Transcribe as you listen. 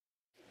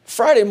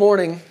Friday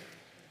morning,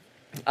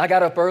 I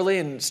got up early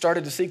and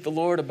started to seek the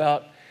Lord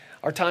about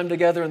our time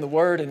together in the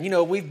Word. And,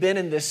 we've been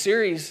in this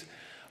series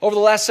over the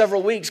last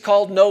several weeks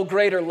called No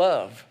Greater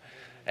Love.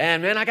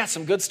 And, man, I got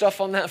some good stuff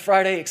on that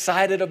Friday,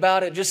 excited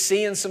about it, just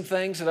seeing some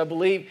things that I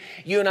believe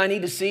you and I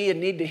need to see and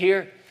need to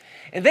hear.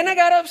 And then I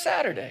got up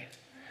Saturday,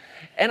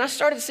 and I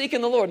started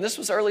seeking the Lord. And this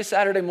was early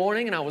Saturday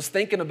morning, and I was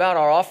thinking about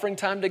our offering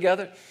time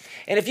together.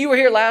 And if you were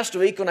here last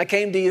week when I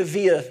came to you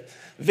via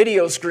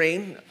video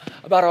screen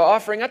about our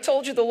offering, I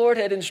told you the Lord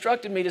had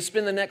instructed me to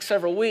spend the next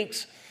several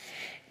weeks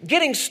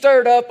getting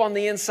stirred up on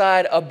the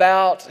inside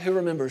about, who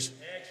remembers?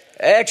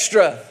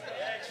 Extra.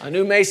 I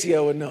knew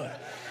Maceo would know it.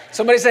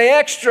 Somebody say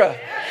extra.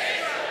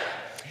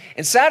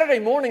 And Saturday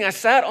morning, I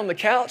sat on the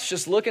couch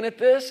just looking at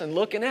this and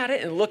looking at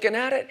it and looking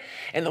at it.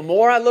 And the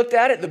more I looked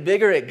at it, the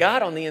bigger it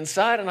got on the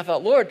inside. And I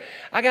thought, Lord,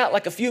 I got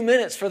like a few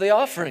minutes for the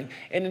offering.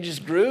 And it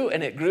just grew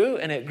and it grew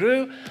and it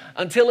grew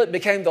until it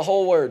became the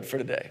whole word for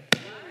today.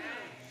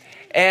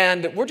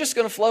 And we're just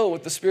going to flow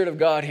with the Spirit of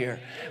God here.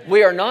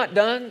 We are not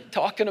done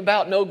talking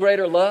about no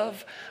greater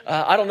love.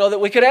 I don't know that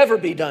we could ever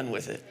be done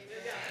with it.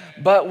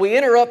 But we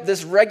interrupt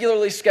this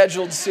regularly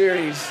scheduled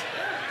series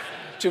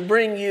to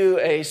bring you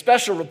a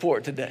special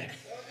report today.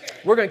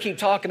 We're going to keep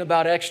talking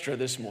about extra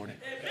this morning.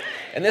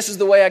 And this is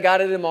the way I got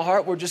it in my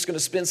heart. We're just going to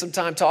spend some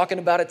time talking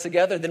about it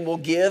together. Then we'll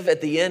give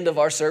at the end of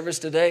our service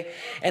today.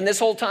 And this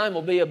whole time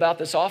will be about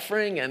this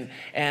offering and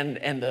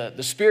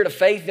the spirit of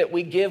faith that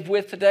we give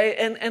with today.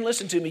 And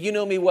listen to me, you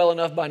know me well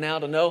enough by now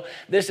to know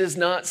this is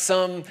not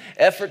some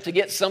effort to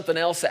get something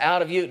else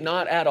out of you.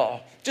 Not at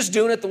all. Just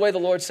doing it the way the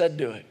Lord said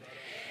do it.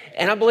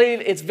 And I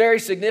believe it's very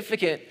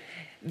significant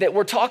that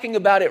we're talking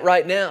about it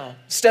right now,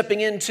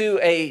 stepping into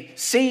a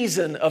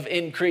season of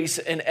increase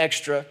and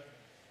extra,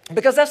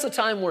 because that's the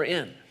time we're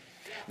in.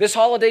 This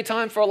holiday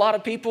time for a lot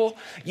of people,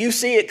 you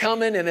see it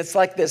coming and it's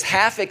like this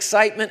half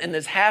excitement and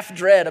this half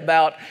dread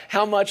about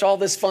how much all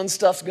this fun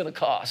stuff's going to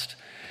cost.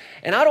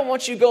 And I don't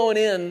want you going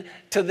in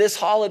to this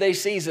holiday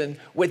season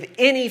with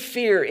any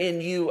fear in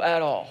you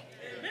at all.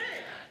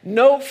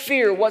 No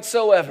fear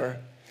whatsoever.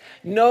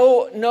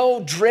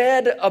 No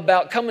dread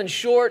about coming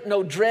short,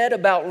 no dread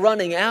about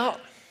running out.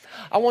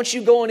 I want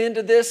you going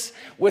into this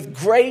with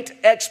great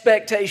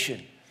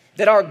expectation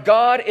that our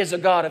God is a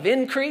God of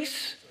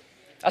increase.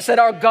 I said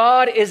our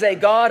God is a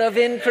God of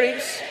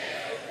increase.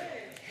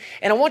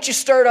 And I want you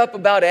stirred up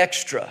about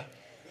extra.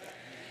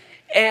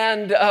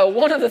 And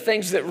one of the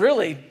things that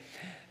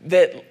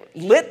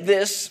lit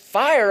this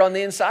fire on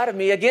the inside of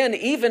me, again,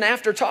 even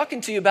after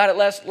talking to you about it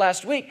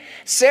last week,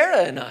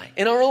 Sarah and I,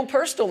 in our own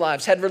personal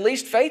lives, had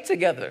released faith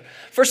together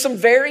for some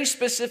very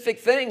specific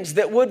things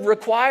that would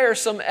require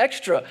some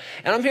extra.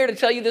 And I'm here to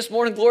tell you this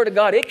morning, glory to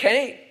God, it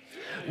came.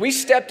 We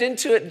stepped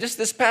into it just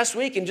this past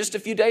week, and just a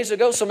few days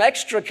ago, some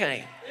extra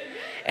came.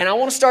 And I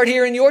want to start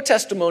hearing your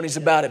testimonies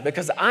about it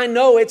because I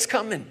know it's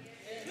coming.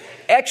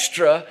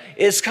 Extra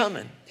is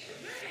coming.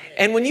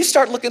 And when you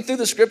start looking through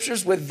the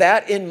scriptures with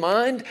that in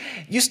mind,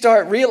 you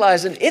start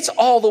realizing it's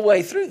all the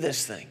way through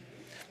this thing.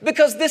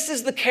 Because this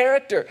is the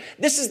character,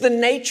 this is the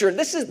nature,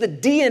 this is the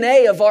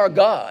DNA of our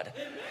God.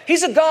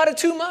 He's a God of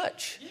too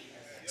much.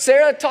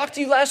 Sarah talked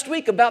to you last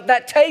week about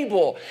that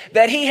table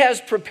that He has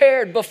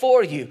prepared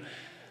before you.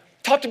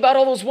 Talked about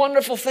all those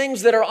wonderful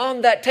things that are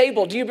on that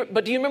table.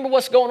 But do you remember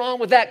what's going on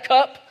with that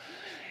cup?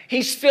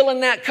 He's filling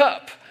that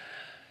cup.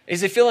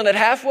 Is He filling it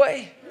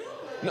halfway?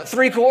 No,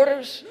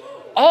 3/4?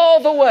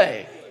 All the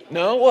way.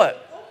 No,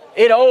 what?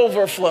 It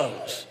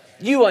overflows.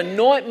 You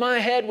anoint my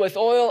head with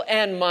oil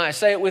and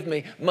say it with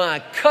me, my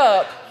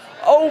cup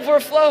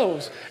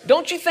overflows.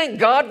 Don't you think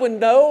God would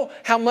know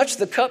how much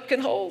the cup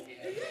can hold?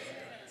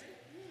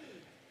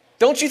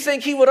 Don't you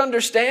think He would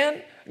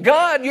understand?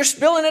 God, you're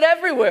spilling it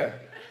everywhere.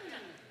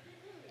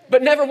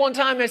 But never one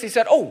time has He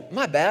said, oh,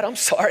 my bad, I'm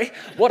sorry.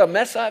 What a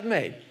mess I've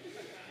made.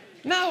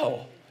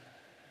 No.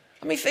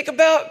 I mean, think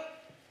about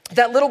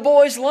that little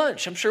boy's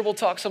lunch. I'm sure we'll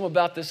talk some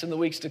about this in the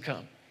weeks to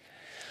come.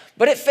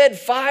 But it fed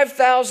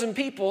 5,000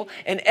 people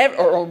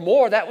or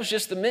more. That was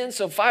just the men.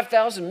 So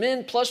 5,000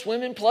 men plus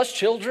women plus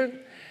children.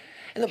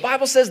 And the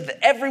Bible says that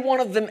every one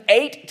of them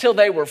ate till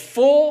they were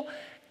full.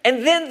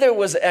 And then there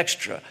was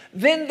extra.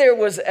 Then there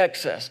was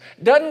excess.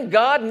 Doesn't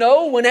God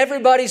know when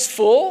everybody's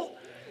full?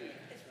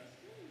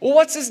 Well,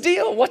 what's His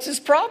deal? What's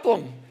His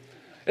problem?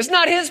 It's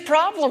not His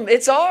problem.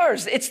 It's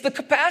ours. It's the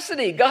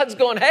capacity. God's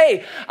going,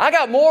 hey, I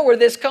got more where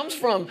this comes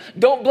from.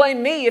 Don't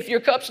blame me if your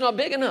cup's not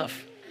big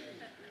enough.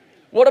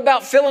 What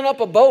about filling up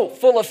a boat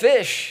full of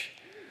fish?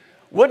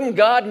 Wouldn't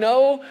God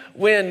know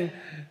when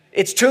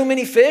it's too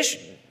many fish?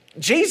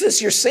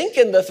 Jesus, you're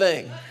sinking the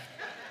thing.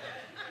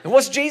 And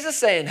what's Jesus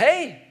saying?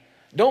 Hey,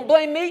 don't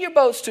blame me, your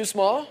boat's too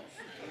small.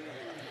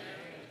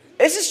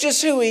 This is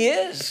just who He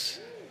is.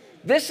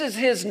 This is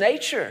His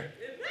nature.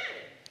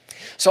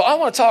 So I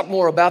want to talk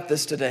more about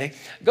this today.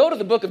 Go to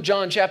the book of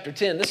John chapter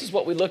 10. This is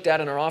what we looked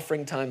at in our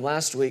offering time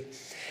last week.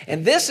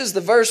 And this is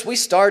the verse we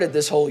started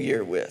this whole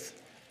year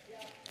with.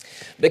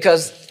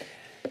 Because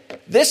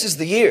this is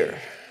the year.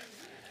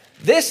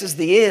 This is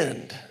the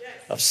end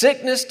of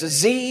sickness,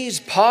 disease,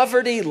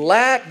 poverty,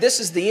 lack. This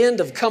is the end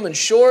of coming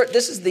short.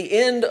 This is the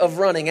end of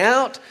running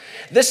out.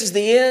 This is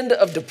the end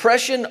of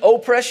depression,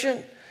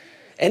 oppression.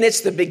 And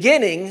it's the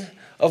beginning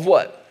of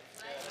what?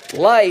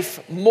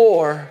 Life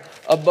more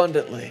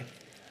abundantly.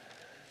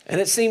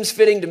 And it seems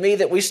fitting to me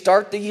that we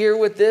start the year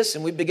with this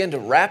and we begin to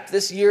wrap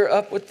this year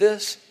up with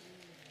this.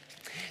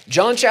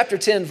 John chapter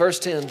 10, verse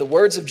 10, the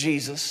words of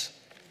Jesus.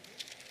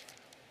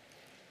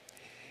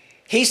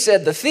 He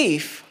said, the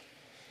thief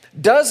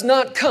does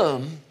not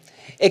come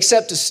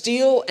except to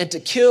steal and to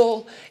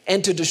kill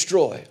and to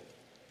destroy.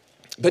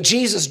 But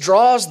Jesus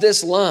draws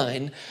this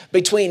line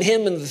between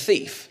him and the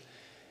thief.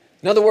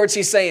 In other words,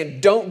 he's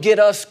saying, don't get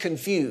us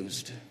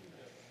confused.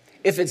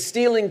 If it's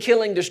stealing,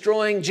 killing,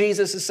 destroying,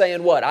 Jesus is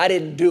saying what? I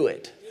didn't do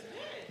it.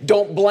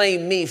 Don't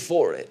blame me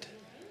for it.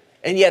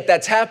 And yet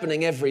that's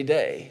happening every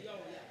day.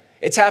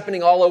 It's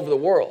happening all over the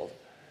world.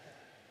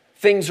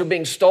 Things are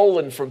being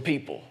stolen from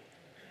people.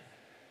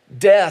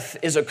 Death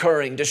is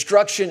occurring.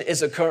 Destruction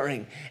is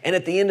occurring. And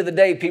at the end of the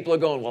day, people are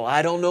going, well,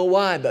 I don't know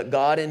why, but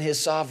God in his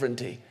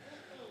sovereignty.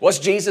 What's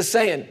Jesus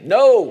saying?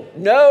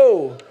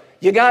 No,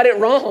 you got it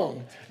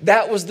wrong.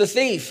 That was the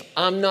thief.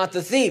 I'm not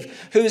the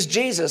thief. Who's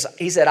Jesus?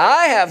 He said,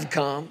 I have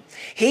come.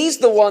 He's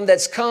the one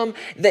that's come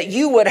that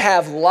you would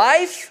have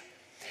life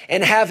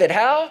and have it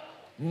how?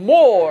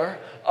 More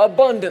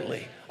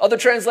abundantly. Other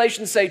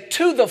translations say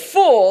to the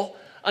full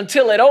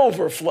until it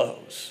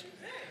overflows.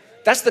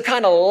 That's the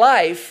kind of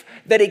life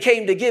that he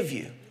came to give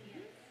you.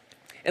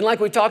 And like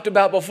we talked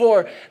about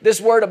before,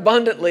 this word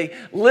abundantly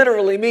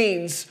literally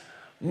means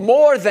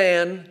more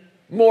than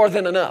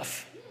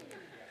enough.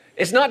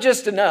 It's not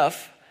just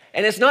enough,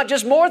 and it's not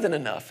just more than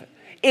enough.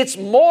 It's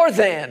more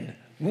than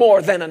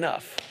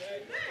enough.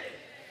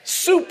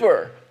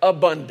 Super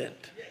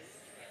abundant.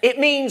 It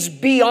means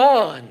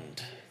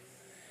beyond.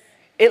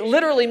 It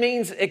literally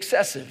means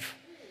excessive.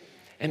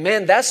 And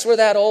man, that's where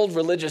that old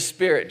religious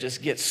spirit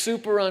just gets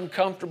super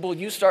uncomfortable.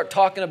 You start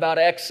talking about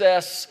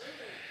excess,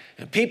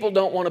 and people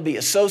don't want to be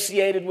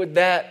associated with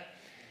that.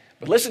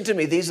 But listen to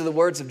me, these are the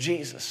words of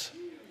Jesus.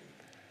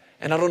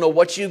 And I don't know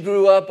what you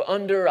grew up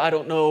under. I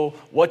don't know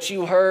what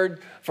you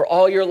heard for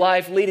all your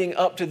life leading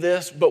up to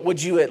this, but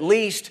would you at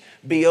least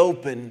be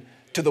open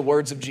to the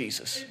words of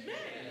Jesus?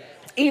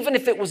 Even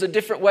if it was a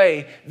different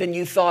way than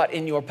you thought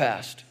in your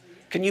past.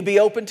 Can you be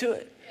open to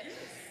it?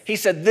 He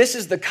said, this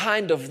is the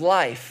kind of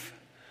life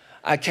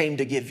I came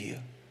to give you.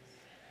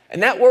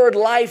 And that word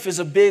life is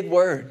a big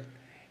word.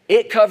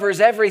 It covers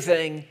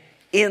everything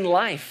in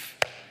life.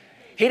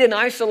 He didn't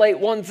isolate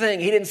one thing.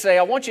 He didn't say,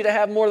 I want you to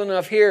have more than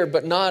enough here,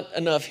 but not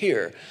enough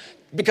here.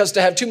 Because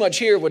to have too much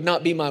here would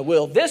not be my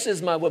will. This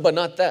is my will, but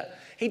not that.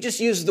 He just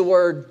used the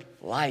word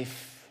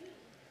life.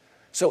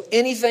 So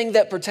anything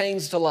that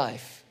pertains to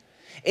life,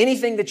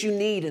 anything that you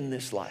need in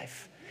this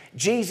life,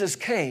 Jesus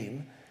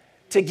came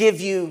to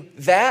give you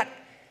that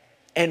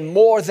and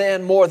more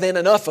than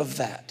enough of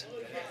that.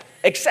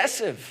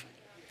 Excessive.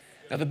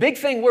 Now the big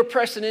thing we're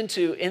pressing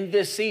into in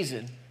this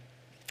season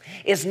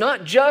is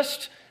not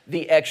just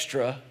the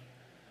extra,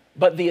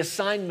 but the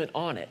assignment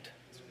on it.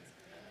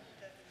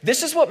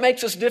 This is what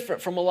makes us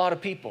different from a lot of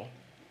people.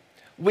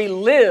 We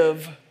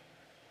live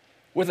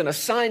with an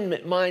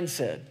assignment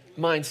mindset.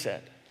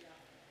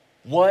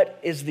 What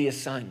is the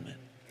assignment?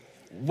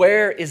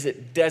 Where is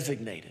it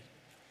designated?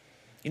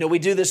 You know, we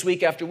do this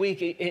week after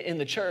week in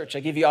the church. I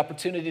give you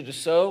opportunity to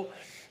sow,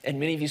 and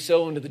many of you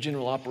sow into the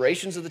general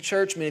operations of the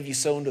church. Many of you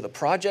sow into the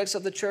projects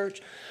of the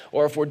church.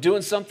 Or if we're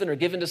doing something or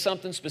giving to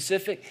something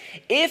specific,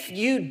 if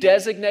you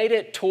designate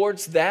it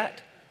towards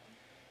that,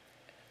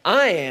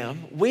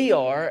 we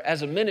are,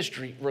 as a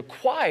ministry,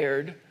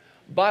 required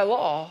by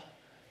law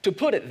to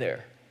put it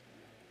there.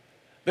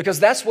 Because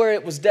that's where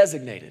it was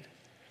designated.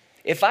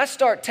 If I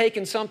start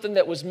taking something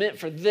that was meant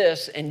for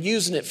this and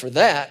using it for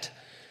that,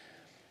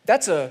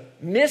 that's a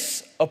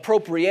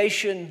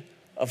misappropriation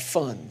of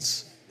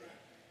funds.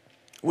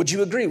 Would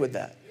you agree with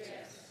that? Yes.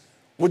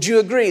 Would you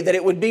agree that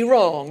it would be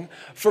wrong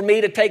for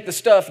me to take the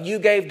stuff you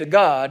gave to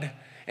God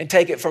and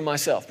take it for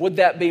myself? Would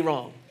that be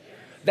wrong?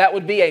 That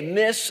would be a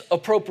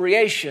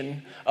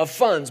misappropriation of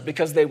funds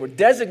because they were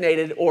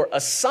designated or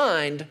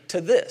assigned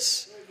to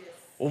this.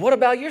 Well, what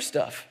about your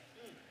stuff?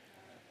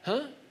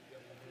 Huh?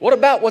 What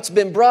about what's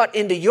been brought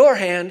into your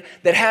hand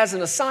that has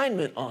an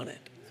assignment on it?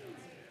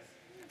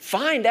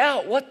 Find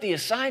out what the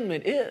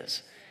assignment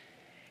is.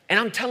 And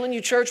I'm telling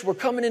you, church, we're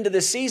coming into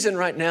this season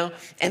right now,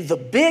 and the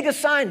big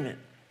assignment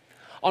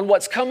on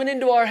what's coming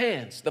into our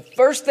hands, the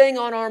first thing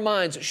on our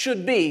minds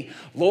should be,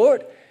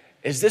 Lord,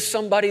 is this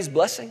somebody's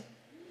blessing?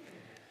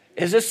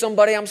 Is this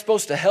somebody I'm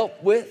supposed to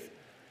help with?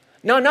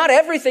 Now, not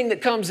everything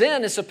that comes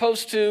in is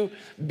supposed to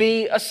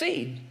be a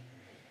seed.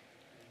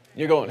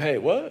 You're going, hey,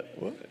 what?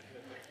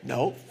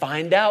 No,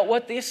 find out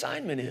what the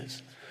assignment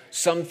is.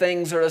 Some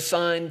things are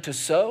assigned to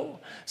sow.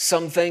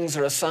 Some things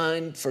are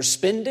assigned for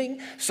spending.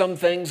 Some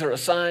things are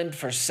assigned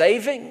for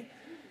saving.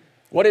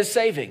 What is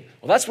saving?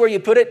 Well, that's where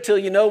you put it till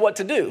you know what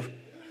to do.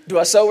 Do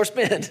I sow or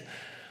spend?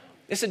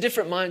 It's a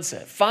different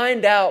mindset.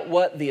 Find out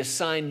what the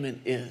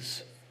assignment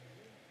is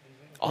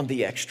on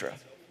the extra.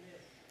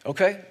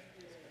 Okay?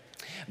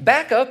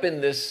 Back up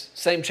in this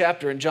same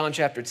chapter in John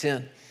chapter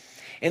 10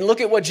 and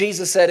look at what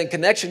Jesus said in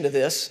connection to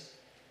this.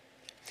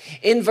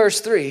 In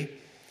verse 3,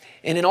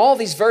 and in all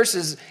these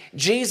verses,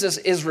 Jesus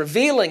is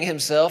revealing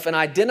himself and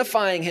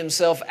identifying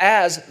himself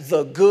as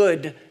the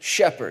good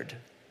shepherd.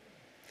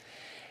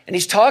 And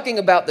he's talking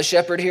about the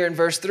shepherd here in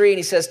verse 3, and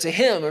he says to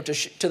him, or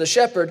to the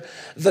shepherd,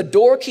 the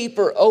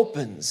doorkeeper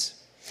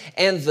opens,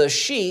 and the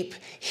sheep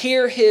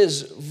hear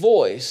his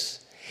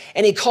voice,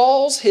 and he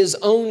calls his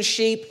own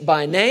sheep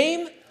by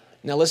name.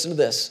 Now listen to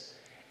this.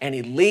 And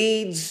he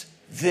leads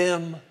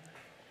them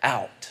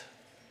out.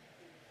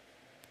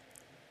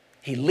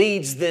 He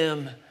leads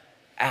them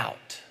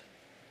out.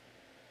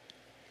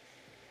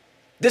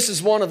 This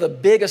is one of the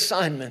big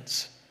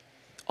assignments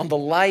on the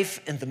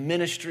life and the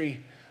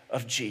ministry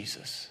of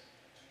Jesus.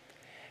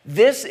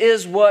 This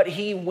is what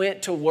he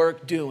went to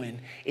work doing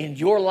in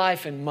your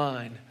life and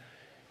mine,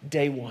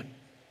 day one.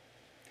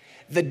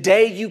 The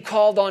day you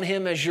called on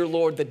him as your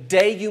Lord, the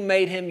day you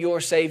made him your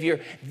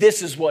Savior,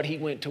 this is what he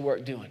went to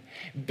work doing.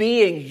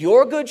 Being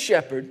your good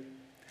shepherd,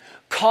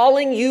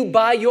 calling you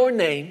by your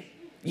name.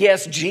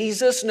 Yes,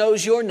 Jesus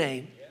knows your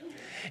name.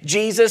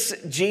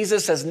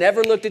 Jesus has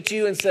never looked at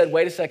you and said,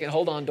 wait a second,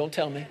 hold on, don't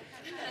tell me.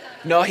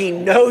 No, he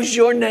knows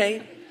your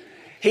name.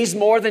 He's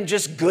more than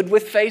just good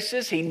with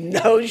faces. He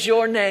knows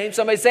your name.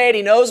 Somebody say it,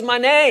 he knows my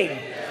name.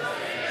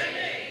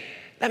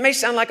 That may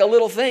sound like a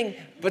little thing,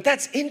 but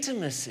that's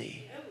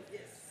intimacy.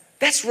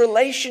 That's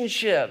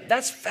relationship.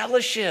 That's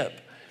fellowship.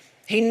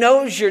 He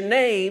knows your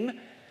name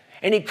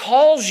and he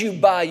calls you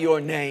by your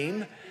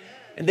name.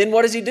 And then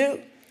what does he do?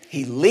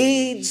 He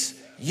leads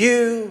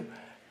you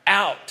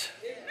out.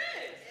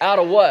 Out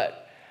of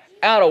what?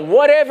 Out of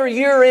whatever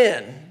you're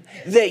in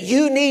that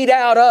you need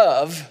out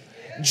of.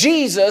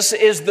 Jesus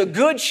is the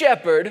good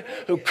shepherd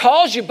who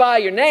calls you by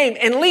your name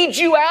and leads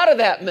you out of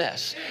that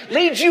mess,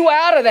 leads you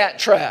out of that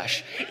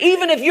trash.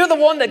 Even if you're the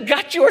one that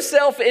got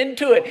yourself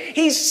into it,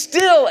 he's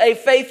still a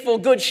faithful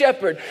good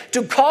shepherd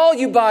to call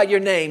you by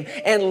your name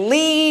and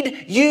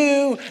lead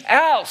you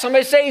out.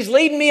 Somebody say, he's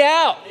leading me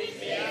out.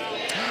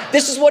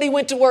 This is what he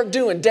went to work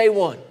doing day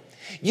one.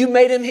 You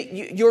made him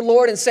your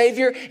Lord and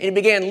Savior, and he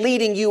began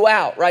leading you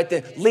out, right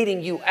there,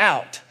 leading you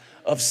out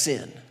of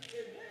sin,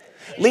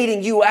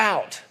 leading you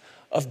out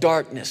of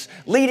darkness,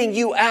 leading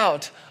you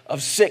out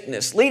of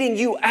sickness, leading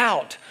you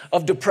out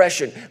of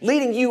depression,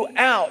 leading you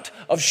out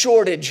of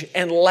shortage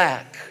and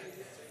lack.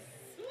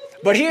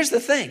 But here's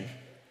the thing.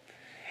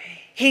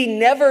 He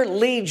never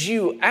leads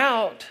you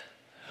out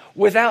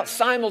without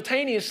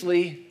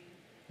simultaneously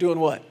doing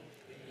what?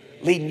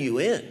 Leading you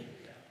in.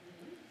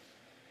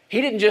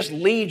 He didn't just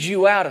lead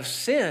you out of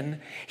sin.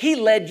 He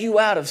led you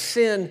out of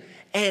sin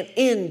and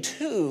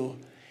into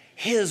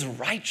his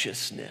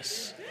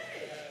righteousness.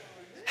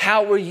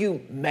 How were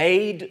you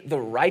made the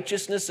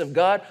righteousness of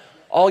God?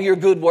 All your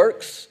good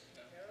works?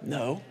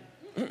 No.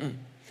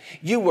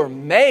 You were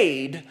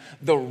made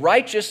the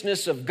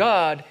righteousness of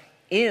God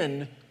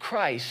in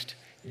Christ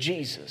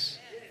Jesus.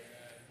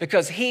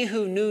 Because he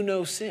who knew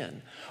no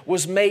sin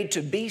was made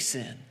to be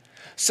sin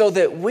so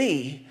that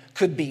we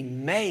could be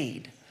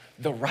made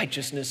the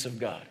righteousness of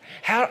God.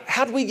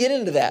 How do we get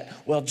into that?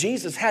 Well,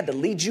 Jesus had to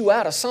lead you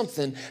out of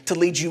something to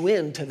lead you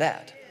into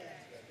that.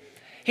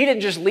 He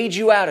didn't just lead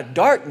you out of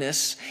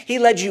darkness. He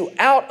led you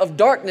out of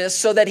darkness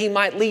so that he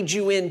might lead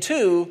you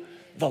into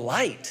the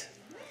light.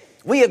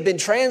 We have been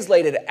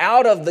translated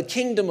out of the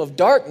kingdom of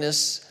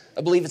darkness,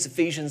 I believe it's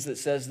Ephesians that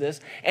says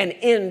this, and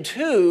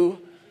into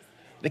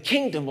the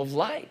kingdom of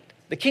light,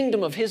 the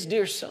kingdom of his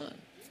dear Son.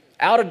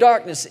 Out of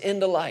darkness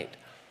into light.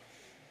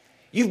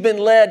 You've been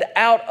led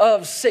out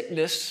of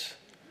sickness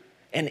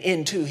and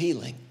into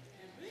healing.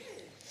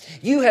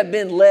 You have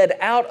been led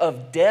out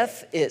of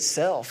death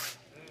itself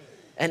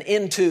and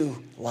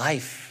into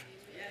life.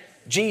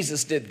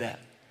 Jesus did that.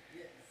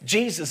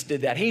 Jesus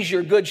did that. He's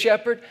your good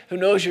shepherd who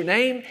knows your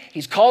name.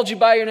 He's called you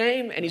by your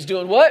name and he's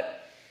doing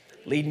what?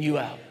 Leading you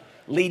out,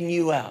 leading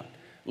you out,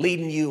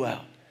 leading you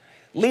out.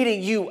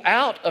 Leading you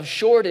out of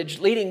shortage,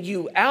 leading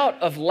you out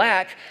of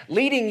lack,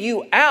 leading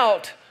you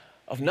out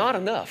of not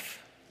enough.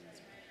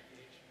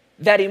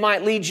 That he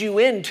might lead you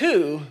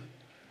into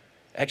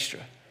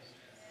extra,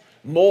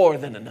 more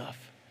than enough.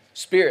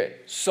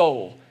 Spirit,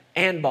 soul,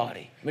 and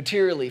body,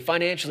 materially,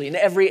 financially, in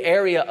every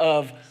area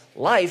of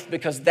life,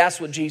 because that's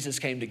what Jesus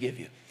came to give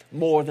you.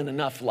 More than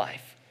enough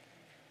life.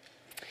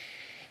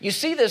 You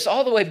see this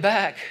all the way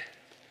back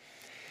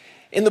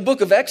in the book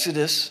of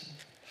Exodus.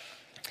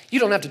 You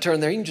don't have to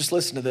turn there, you can just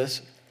listen to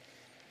this.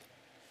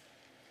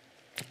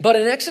 But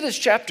in Exodus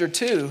chapter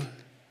 2,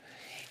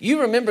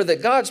 you remember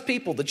that God's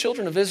people, the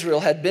children of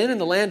Israel, had been in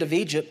the land of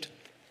Egypt.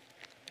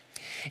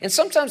 And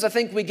sometimes I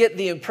think we get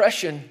the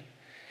impression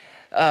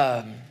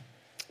that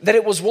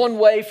it was one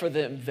way for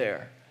them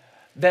there.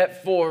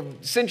 That for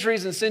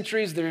centuries and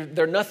centuries,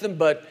 they're nothing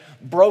but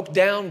broke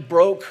down,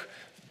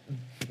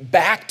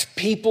 backed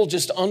people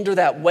just under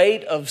that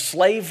weight of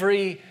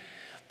slavery.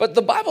 But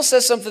the Bible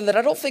says something that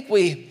I don't think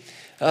we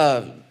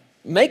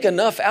make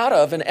enough out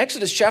of. In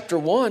Exodus chapter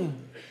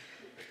 1,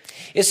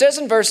 It says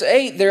in verse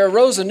 8, there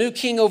arose a new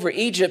king over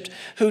Egypt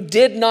who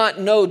did not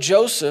know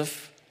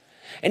Joseph.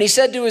 And he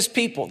said to his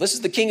people, this is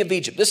the king of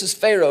Egypt, this is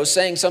Pharaoh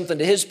saying something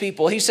to his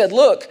people. He said,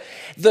 look,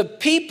 the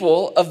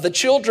people of the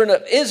children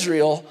of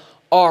Israel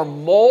are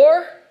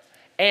more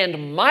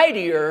and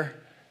mightier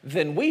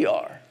than we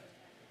are.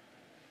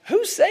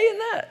 Who's saying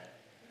that?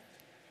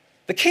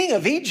 The king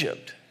of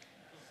Egypt,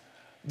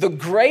 the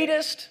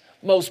greatest,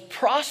 most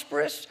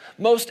prosperous,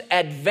 most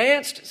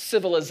advanced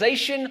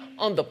civilization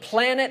on the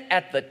planet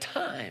at the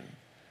time,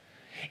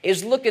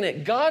 is looking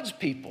at God's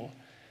people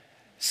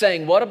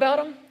saying, what about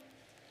them?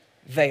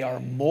 They are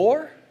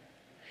more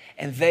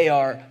and they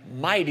are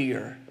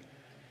mightier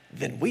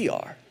than we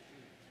are.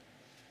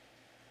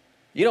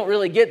 You don't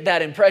really get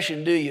that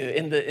impression, do you?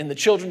 In the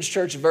children's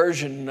church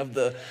version of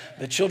the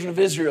children of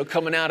Israel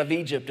coming out of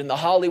Egypt, in the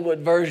Hollywood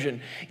version,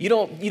 you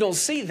don't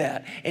see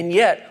that. And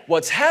yet,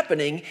 what's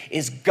happening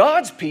is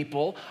God's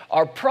people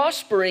are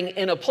prospering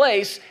in a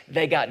place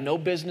they got no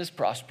business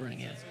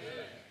prospering in.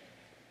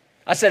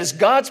 I said it's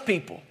God's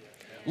people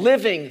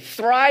living,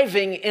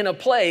 thriving in a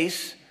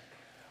place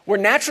where,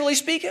 naturally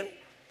speaking,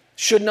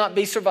 should not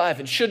be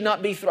surviving, should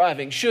not be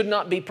thriving, should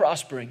not be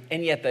prospering,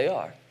 and yet they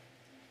are.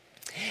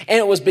 And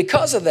it was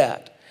because of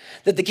that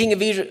the king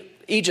of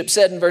Egypt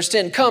said in verse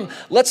 10, come,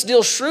 let's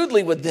deal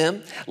shrewdly with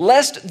them,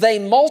 lest they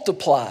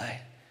multiply.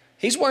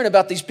 He's worrying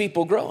about these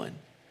people growing.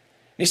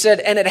 He said,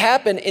 and it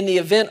happened in the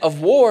event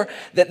of war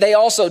that they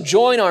also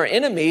join our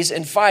enemies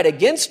and fight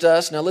against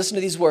us. Now listen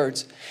to these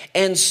words.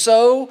 And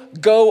so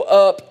go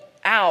up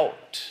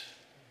out.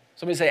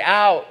 Somebody say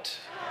out.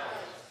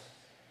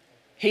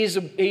 He's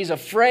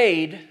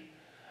afraid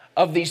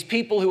of these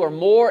people who are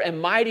more and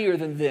mightier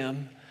than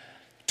them,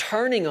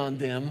 turning on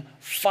them,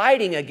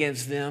 fighting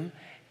against them,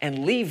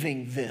 and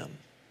leaving them.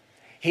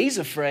 He's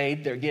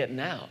afraid they're getting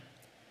out.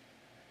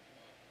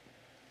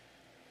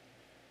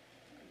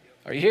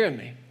 Are you hearing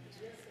me?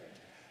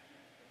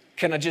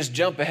 Can I just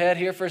jump ahead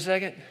here for a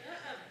second?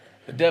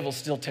 The devil's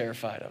still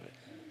terrified of it.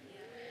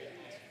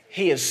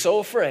 He is so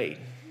afraid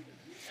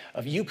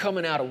of you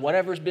coming out of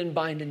whatever's been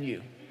binding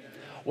you.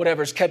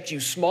 Whatever's kept you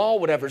small,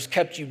 whatever's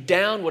kept you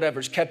down,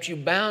 whatever's kept you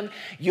bound,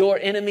 your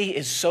enemy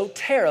is so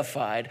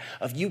terrified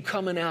of you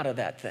coming out of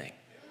that thing.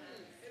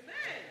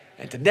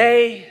 And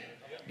today,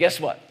 guess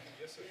what?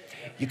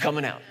 You're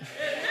coming out.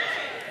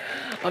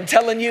 I'm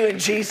telling you in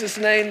Jesus'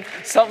 name,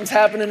 something's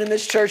happening in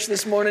this church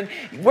this morning.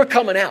 We're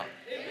coming out.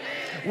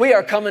 We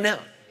are coming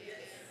out.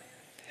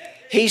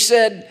 He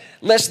said,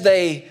 lest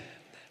they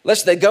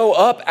go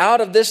up out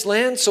of this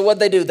land. So what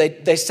they do?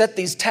 They set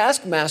these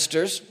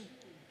taskmasters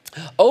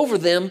over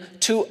them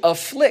to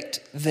afflict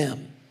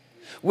them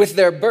with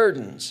their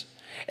burdens.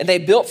 And they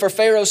built for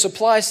Pharaoh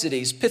supply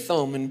cities,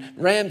 Pithom and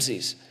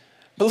Ramses.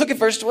 But look at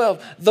verse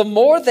 12. The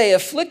more they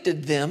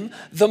afflicted them,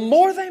 the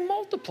more they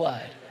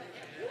multiplied.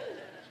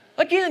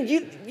 Again,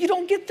 you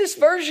don't get this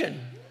version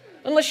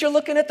unless you're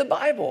looking at the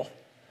Bible.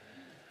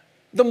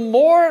 The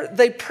more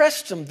they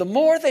pressed them, the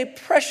more they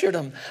pressured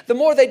them, the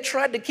more they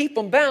tried to keep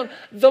them bound,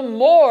 the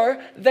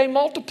more they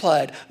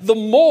multiplied, the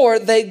more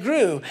they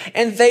grew.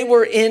 And they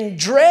were in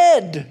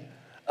dread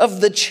of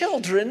the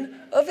children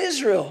of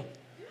Israel.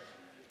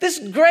 This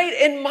great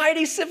and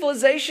mighty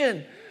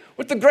civilization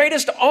with the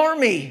greatest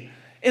army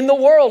in the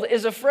world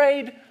is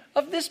afraid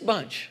of this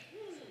bunch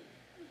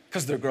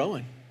because they're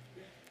growing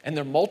and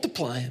they're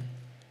multiplying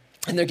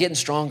and they're getting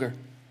stronger.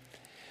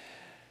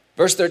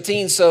 Verse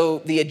 13, so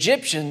the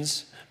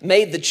Egyptians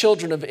made the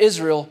children of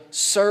Israel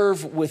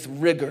serve with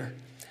rigor.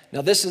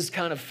 Now this is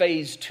kind of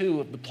phase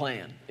 2 of the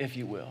plan, if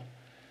you will.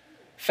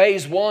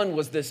 Phase 1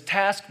 was this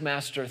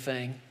taskmaster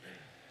thing,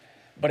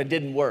 but it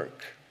didn't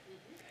work.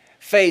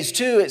 Phase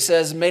 2, it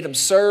says, made them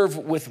serve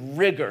with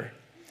rigor.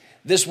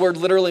 This word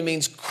literally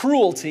means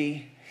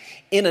cruelty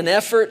in an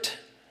effort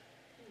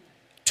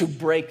to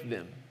break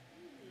them.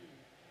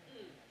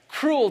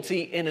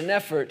 Cruelty in an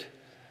effort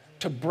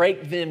to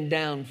break them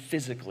down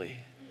physically.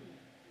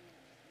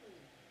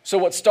 So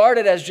what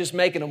started as just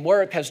making them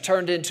work has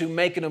turned into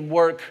making them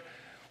work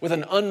with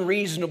an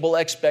unreasonable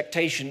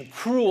expectation,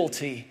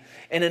 cruelty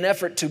in an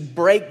effort to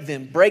break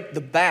them, break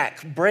the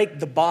back, break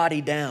the body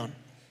down.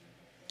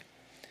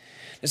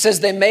 It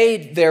says they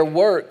made their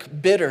work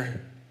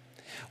bitter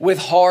with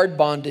hard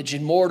bondage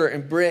and mortar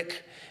and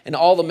brick and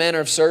all the manner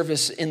of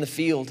service in the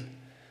field.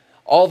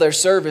 All their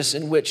service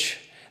in which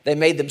they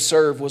made them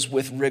serve was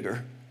with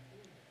rigor.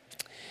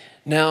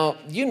 Now,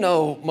 you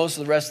know most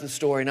of the rest of the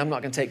story, and I'm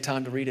not going to take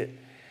time to read it.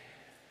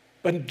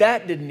 But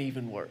that didn't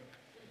even work.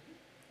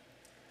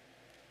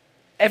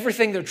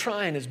 Everything they're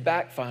trying is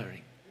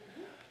backfiring.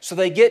 So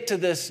they get to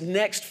this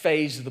next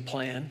phase of the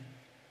plan.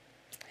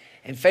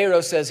 And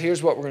Pharaoh says,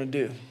 here's what we're going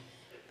to do.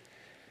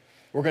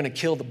 We're going to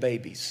kill the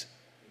babies.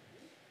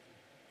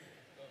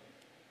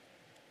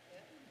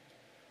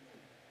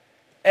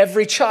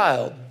 Every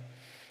child,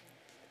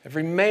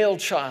 every male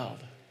child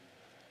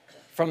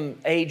from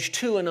age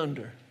 2 and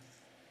under,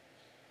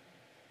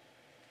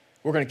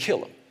 we're going to kill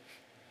them.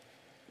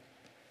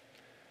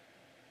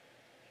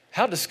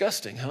 How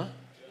disgusting, huh?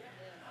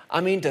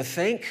 I mean, to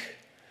think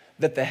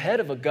that the head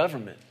of a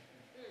government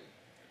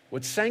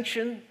would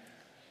sanction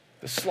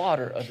the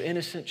slaughter of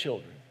innocent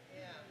children.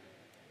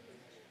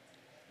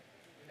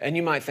 And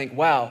you might think,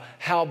 wow,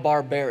 how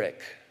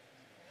barbaric,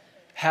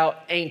 how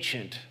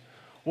ancient,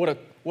 what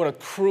a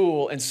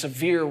cruel and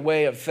severe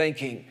way of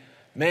thinking.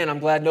 Man, I'm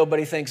glad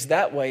nobody thinks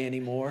that way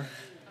anymore.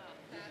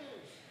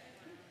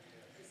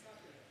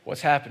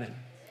 What's happening?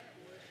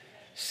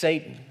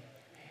 Satan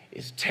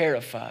is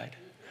terrified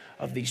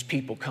of these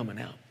people coming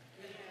out.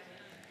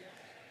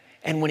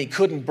 And when he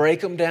couldn't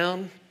break them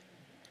down,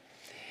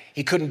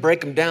 he couldn't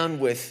break them down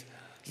with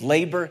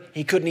labor.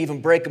 He couldn't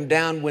even break them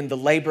down when the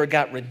labor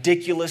got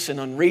ridiculous and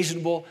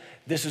unreasonable.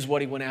 This is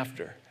what he went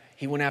after.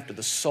 He went after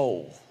the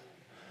soul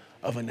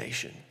of a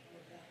nation.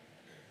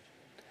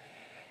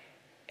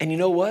 And you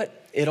know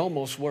what? It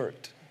almost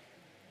worked.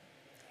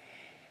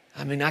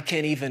 I mean, I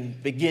can't even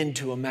begin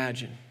to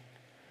imagine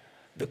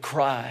the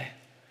cry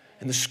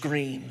and the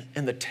scream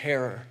and the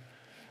terror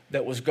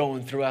that was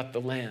going throughout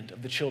the land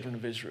of the children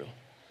of Israel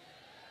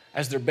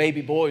as their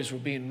baby boys were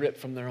being ripped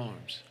from their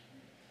arms.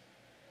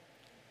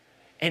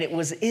 And it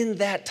was in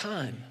that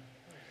time,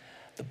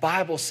 the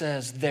Bible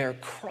says, their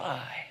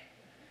cry.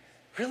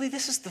 Really,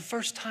 this is the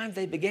first time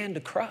they began to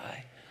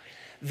cry.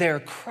 Their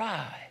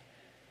cry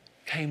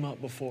came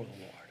up before the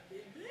Lord.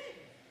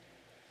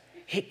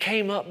 It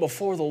came up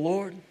before the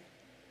Lord.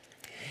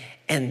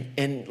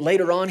 And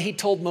later on, he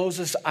told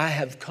Moses, I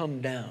have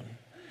come down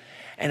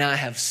and I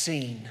have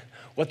seen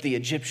what the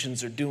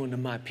Egyptians are doing to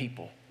my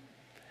people.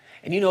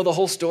 And you know the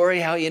whole story,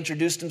 how he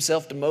introduced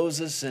himself to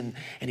Moses and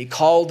he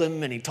called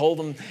him and he told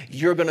him,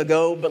 you're going to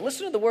go. But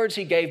listen to the words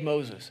he gave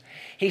Moses.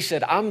 He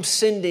said, I'm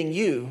sending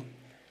you.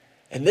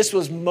 And this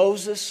was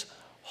Moses'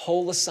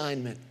 whole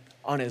assignment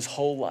on his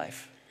whole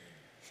life.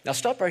 Now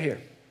stop right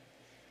here.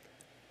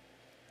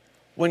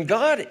 When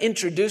God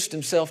introduced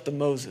himself to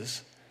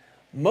Moses,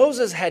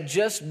 Moses had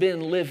just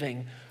been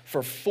living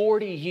for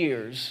 40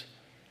 years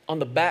on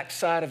the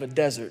backside of a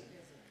desert,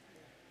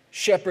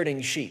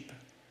 shepherding sheep.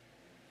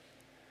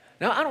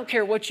 Now, I don't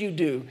care what you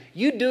do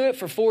it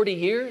for 40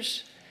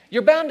 years,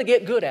 you're bound to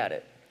get good at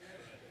it,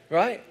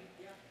 right?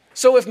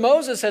 So if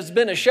Moses has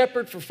been a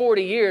shepherd for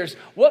 40 years,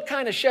 what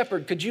kind of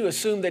shepherd could you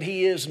assume that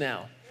he is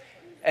now?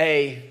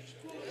 A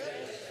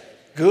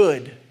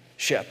good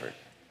shepherd.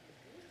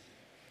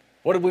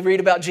 What did we read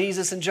about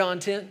Jesus in John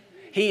 10?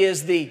 He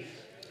is the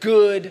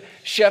good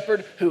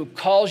shepherd who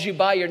calls you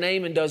by your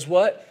name and does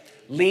what?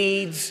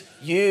 Leads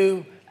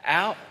you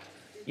out.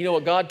 You know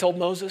what God told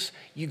Moses?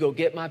 You go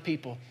get my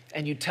people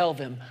and you tell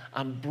them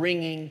I'm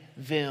bringing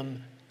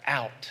them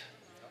out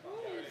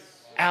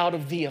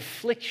of the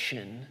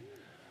affliction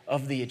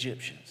of the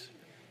Egyptians.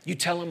 You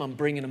tell them I'm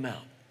bringing them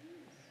out.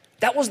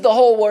 That was the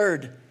whole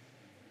word.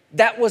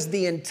 That was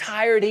the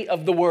entirety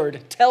of the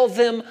word. Tell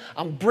them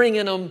I'm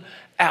bringing them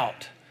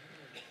out.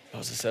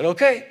 Moses said,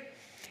 okay.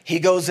 He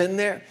goes in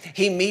there.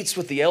 He meets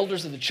with the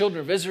elders of the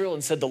children of Israel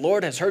and said, the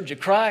Lord has heard your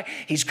cry.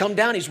 He's come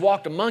down. He's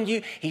walked among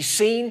you. He's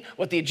seen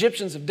what the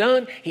Egyptians have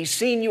done. He's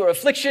seen your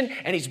affliction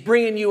and he's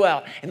bringing you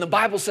out. And the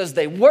Bible says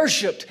they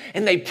worshiped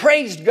and they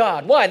praised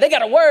God. Why? They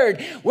got a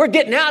word. We're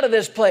getting out of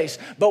this place.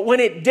 But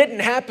when it didn't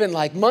happen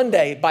like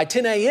Monday by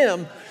 10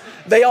 a.m.,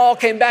 they all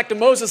came back to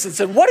Moses and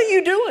said, what are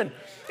you doing?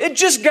 It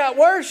just got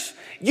worse.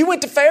 You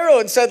went to Pharaoh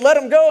and said, let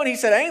him go. And he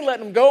said, I ain't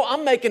letting him go.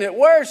 I'm making it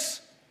worse.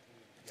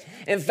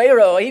 And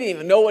Pharaoh, he didn't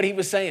even know what he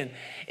was saying.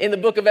 In the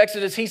book of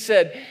Exodus, he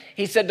said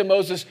to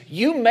Moses,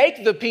 you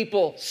make the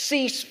people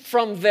cease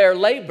from their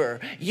labor.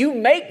 You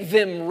make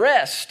them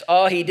rest.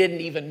 Oh, he didn't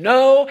even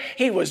know.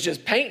 He was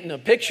just painting a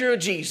picture of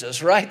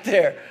Jesus right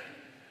there.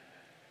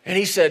 And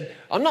he said,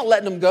 I'm not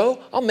letting them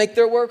go. I'll make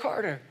their work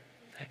harder.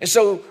 And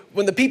so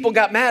when the people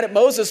got mad at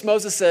Moses,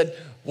 Moses said,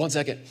 one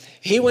second.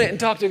 He went and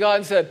talked to God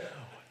and said,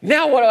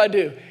 now what do I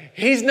do?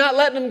 He's not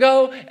letting them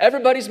go.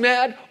 Everybody's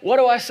mad. What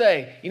do I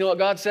say? You know what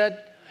God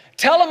said?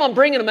 Tell them I'm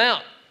bringing them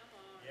out.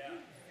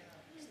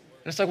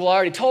 And it's like, well, I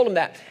already told them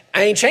that.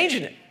 I ain't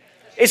changing it.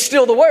 It's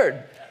still the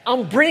word.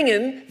 I'm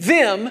bringing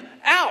them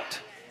out.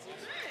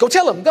 Go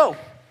tell them, go.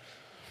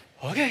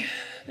 Okay.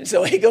 And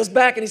so he goes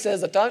back and he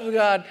says, I talked to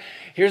God.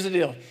 Here's the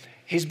deal.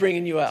 He's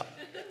bringing you out.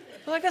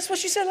 I'm like, that's what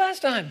she said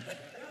last time.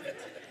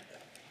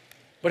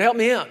 But help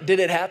me out. Did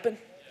it happen?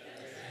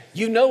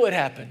 You know it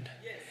happened.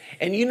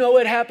 And you know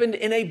it happened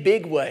in a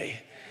big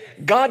way.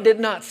 God did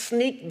not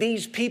sneak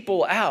these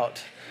people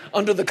out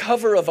under the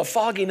cover of a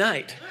foggy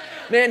night.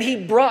 Man, he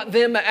brought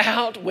them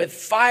out with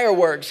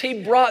fireworks.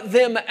 He brought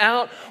them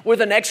out with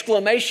an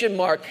exclamation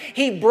mark.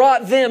 He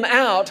brought them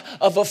out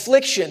of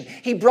affliction.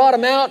 He brought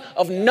them out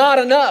of not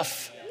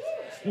enough.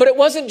 But it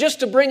wasn't just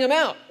to bring them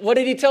out. What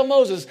did he tell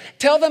Moses?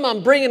 Tell them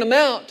I'm bringing them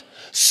out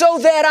so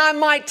that I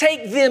might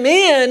take them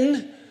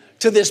in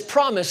to this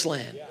promised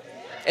land.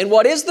 And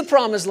what is the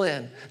promised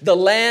land? The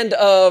land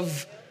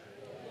of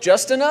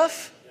just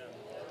enough?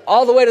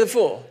 All the way to the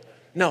full?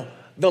 No.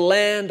 The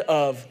land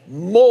of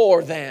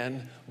more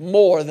than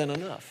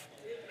enough.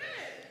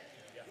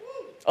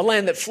 A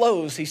land that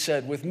flows, he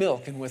said, with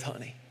milk and with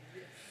honey.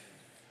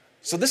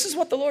 So this is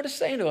what the Lord is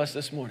saying to us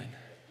this morning.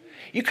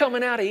 You're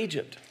coming out of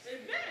Egypt.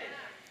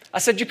 I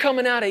said, you're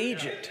coming out of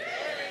Egypt.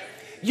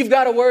 You've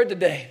got a word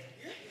today.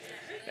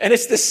 And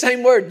it's the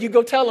same word. You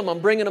go tell him I'm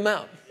bringing them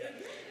out.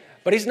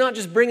 But he's not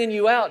just bringing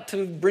you out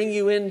to bring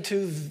you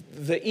into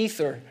the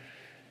ether.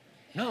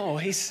 No,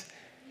 he's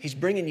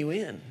bringing you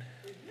in.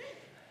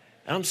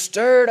 And I'm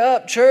stirred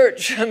up,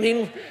 church. I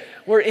mean,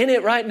 we're in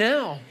it right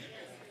now.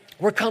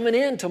 We're coming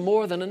in to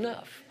more than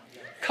enough.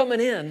 Coming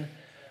in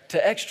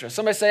to extra.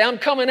 Somebody say, I'm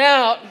coming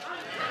out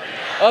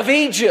of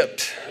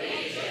Egypt.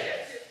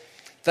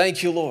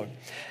 Thank you, Lord.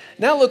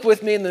 Now look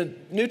with me in the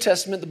New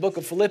Testament, the book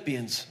of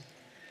Philippians.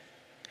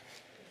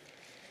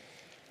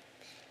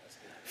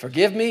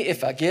 Forgive me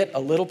if I get a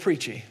little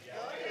preachy.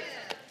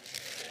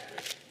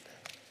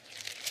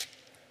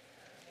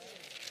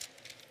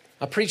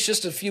 I preached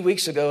just a few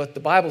weeks ago at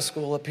the Bible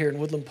school up here in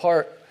Woodland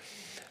Park,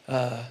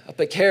 up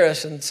at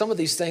Karis, and some of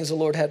these things the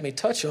Lord had me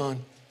touch on.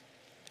 And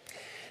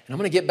I'm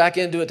going to get back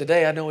into it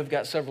today. I know we've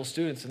got several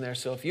students in there,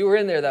 so if you were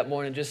in there that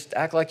morning, just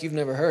act like you've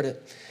never heard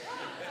it.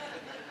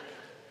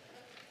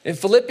 In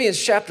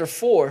Philippians chapter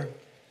 4,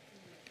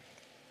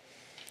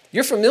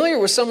 you're familiar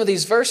with some of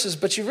these verses,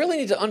 but you really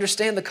need to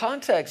understand the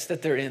context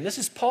that they're in. This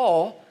is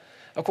Paul,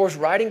 of course,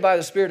 writing by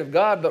the Spirit of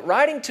God, but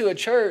writing to a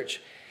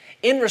church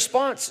in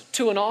response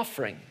to an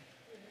offering.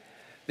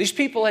 These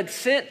people had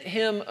sent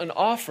him an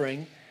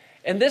offering,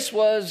 and this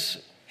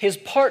was his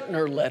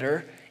partner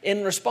letter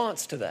in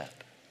response to that.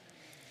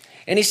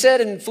 And he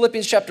said in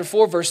Philippians chapter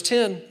 4, verse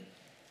 10,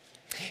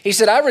 he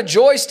said, I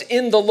rejoiced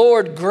in the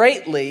Lord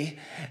greatly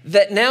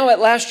that now at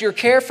last your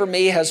care for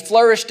me has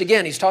flourished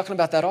again. He's talking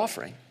about that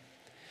offering.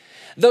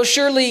 Though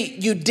surely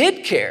you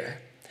did care,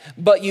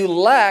 but you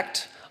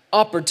lacked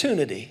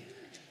opportunity.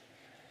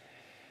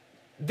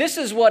 This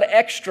is what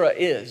extra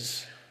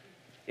is.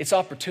 It's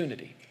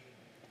opportunity.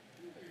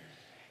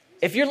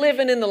 If you're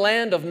living in the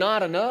land of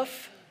not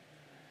enough,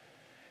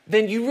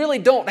 then you really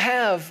don't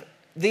have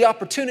the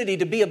opportunity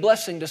to be a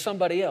blessing to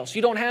somebody else.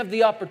 You don't have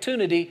the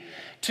opportunity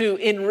to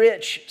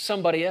enrich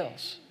somebody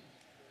else.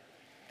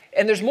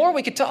 And there's more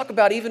we could talk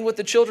about even with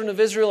the children of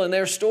Israel and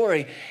their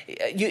story.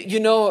 You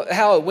know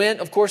how it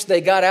went. Of course,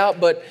 they got out,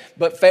 but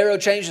Pharaoh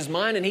changed his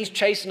mind and he's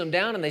chasing them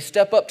down, and they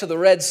step up to the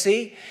Red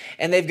Sea,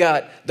 and they've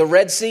got the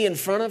Red Sea in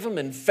front of them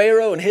and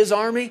Pharaoh and his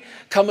army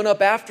coming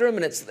up after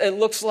them. And it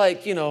looks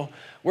like,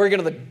 we're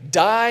going to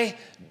die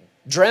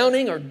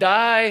drowning or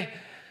die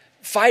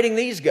fighting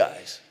these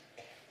guys.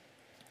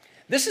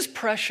 This is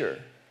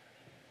pressure.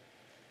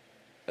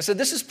 I said,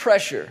 this is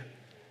pressure.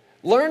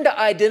 Learn to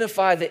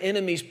identify the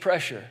enemy's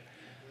pressure.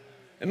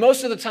 And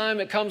most of the time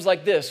it comes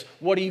like this.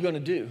 What are you going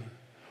to do?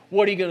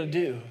 What are you going to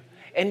do?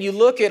 And you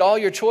look at all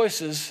your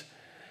choices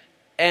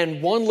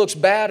and one looks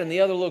bad and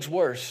the other looks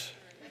worse.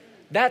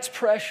 That's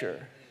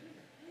pressure.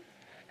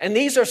 And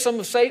these are some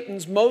of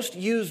Satan's most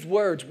used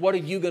words. What are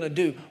you going to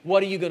do?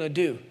 What are you going to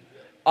do?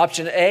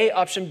 Option A,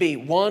 option B,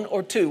 1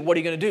 or 2. What are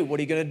you going to do? What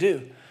are you going to do?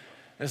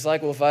 And it's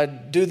like, well, if I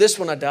do this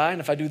one, I die.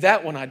 And if I do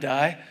that one, I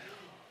die.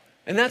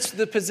 And that's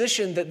the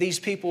position that these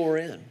people were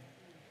in.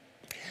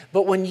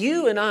 But when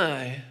you and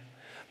I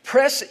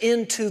press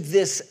into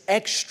this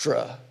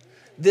extra,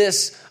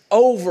 this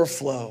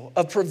overflow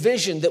of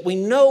provision that we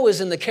know is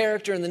in the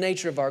character and the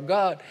nature of our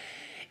God,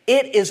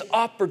 it is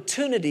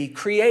opportunity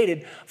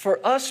created for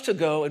us to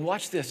go, and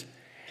watch this,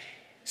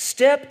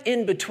 step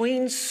in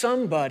between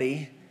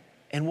somebody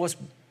and what's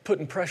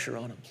putting pressure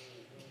on them.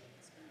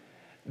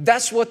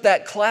 That's what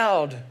that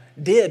cloud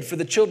did for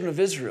the children of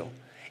Israel.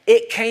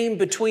 It came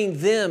between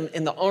them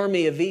and the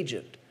army of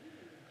Egypt.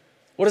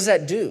 What does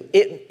that do?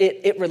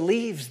 It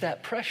relieves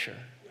that pressure.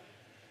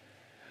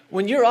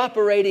 When you're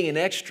operating in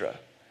extra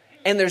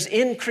and there's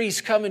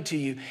increase coming to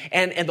you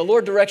and the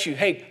Lord directs you,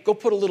 hey, go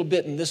put a little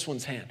bit in this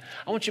one's hand.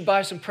 I want you to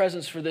buy some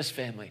presents for this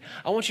family.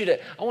 I want you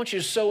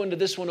to sow into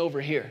this one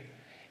over here.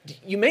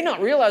 You may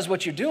not realize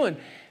what you're doing,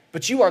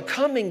 but you are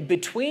coming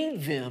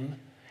between them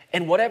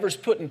and whatever's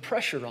putting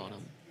pressure on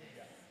them.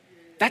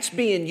 That's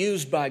being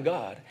used by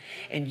God.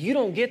 And you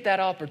don't get that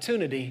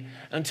opportunity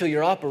until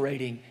you're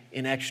operating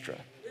in extra.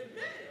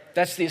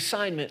 That's the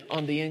assignment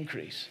on the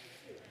increase.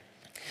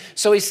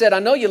 So he said, I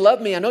know you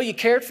love me. I know you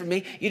cared for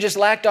me. You just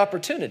lacked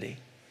opportunity.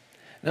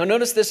 Now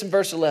notice this in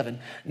verse 11.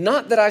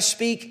 Not that I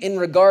speak in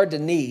regard to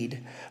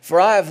need,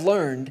 for I have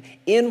learned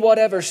in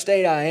whatever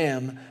state I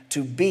am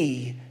to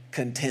be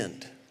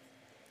content.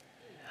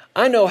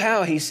 I know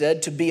how, he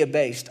said, to be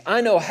abased.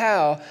 I know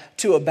how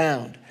to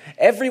abound.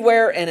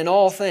 Everywhere and in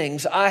all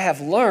things, I have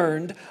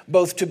learned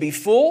both to be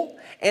full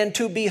and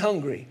to be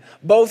hungry,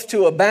 both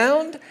to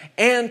abound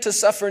and to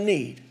suffer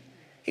need.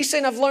 He's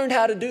saying, I've learned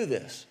how to do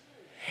this.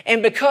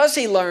 And because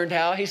he learned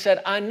how, he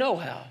said, I know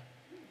how.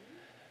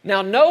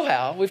 Now,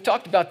 know-how, we've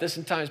talked about this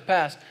in times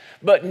past,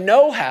 but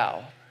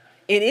know-how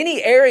in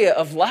any area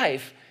of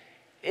life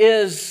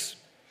is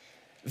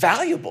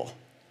valuable.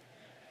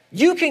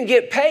 You can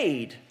get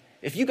paid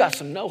if you got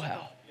some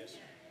know-how.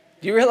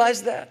 Do you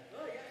realize that?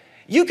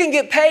 You can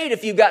get paid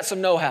if you got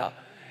some know-how.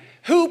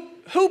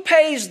 Who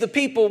pays the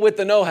people with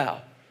the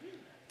know-how?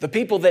 The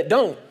people that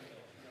don't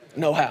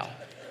know how.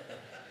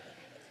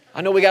 I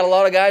know we got a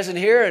lot of guys in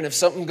here, and if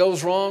something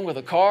goes wrong with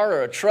a car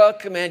or a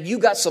truck, man, you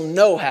got some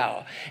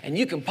know-how. And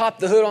you can pop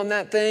the hood on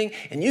that thing,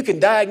 and you can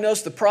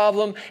diagnose the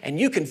problem, and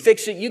you can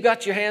fix it. You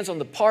got your hands on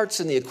the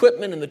parts and the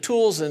equipment and the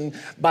tools, and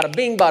bada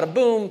bing, bada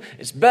boom,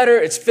 it's better,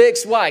 it's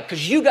fixed. Why?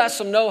 Because you got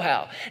some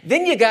know-how.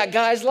 Then you got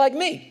guys like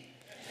me.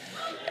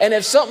 And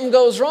if something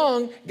goes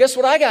wrong, guess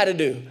what I got to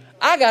do?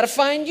 I got to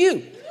find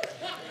you.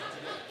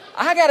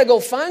 I got to go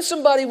find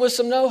somebody with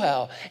some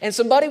know-how. And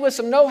somebody with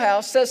some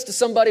know-how says to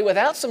somebody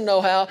without some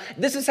know-how,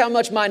 this is how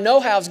much my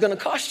know-how is going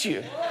to cost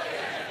you.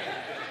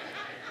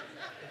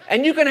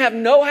 And you can have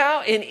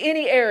know-how in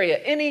any area,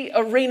 any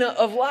arena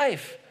of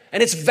life.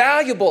 And it's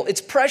valuable,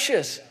 it's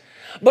precious.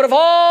 But of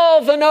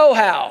all the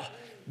know-how,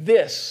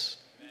 this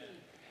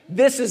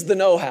is the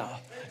know-how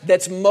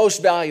that's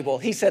most valuable.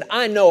 He said,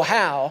 I know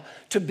how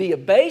to be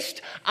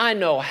abased. I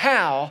know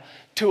how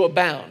to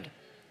abound.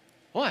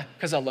 Why?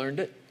 Because I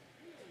learned it.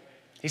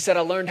 He said,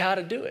 I learned how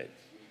to do it.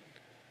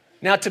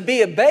 Now, to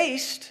be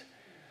abased,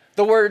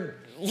 the word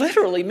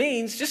literally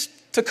means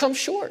just to come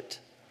short,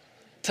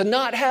 to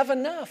not have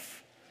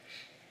enough.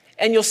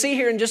 And you'll see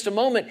here in just a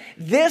moment,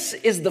 this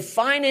is the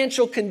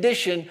financial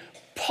condition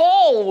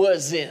Paul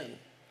was in.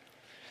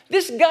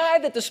 This guy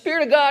that the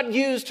Spirit of God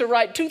used to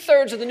write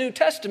 2/3 of the New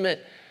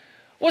Testament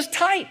was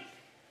tight.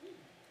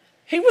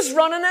 He was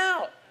running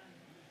out.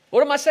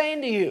 What am I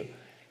saying to you?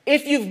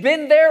 If you've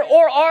been there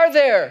or are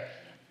there,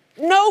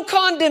 no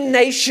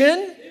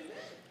condemnation.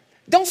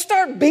 Don't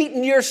start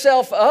beating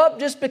yourself up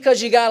just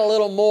because you got a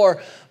little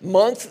more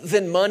month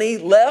than money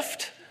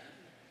left.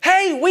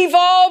 Hey, we've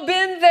all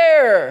been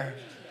there.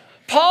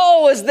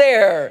 Paul was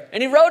there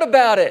and he wrote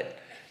about it.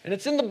 And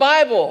it's in the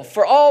Bible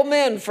for all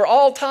men, for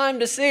all time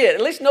to see it.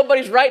 At least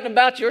nobody's writing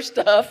about your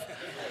stuff.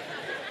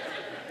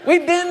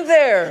 We've been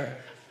there.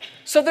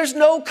 So there's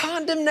no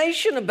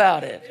condemnation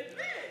about it.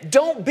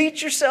 Don't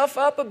beat yourself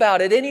up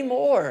about it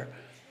anymore.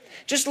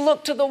 Just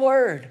look to the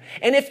Word.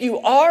 And if you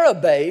are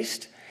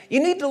abased, you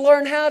need to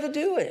learn how to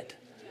do it.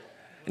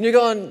 And you're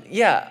going,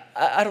 yeah,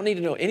 I don't need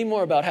to know any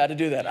more about how to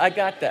do that. I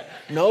got that.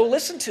 No,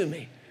 listen to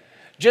me.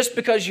 Just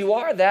because you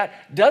are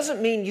that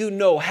doesn't mean you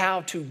know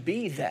how to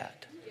be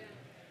that.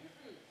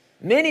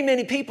 Many,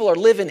 many people are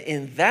living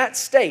in that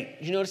state.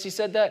 Did you notice he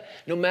said that?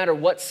 No matter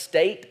what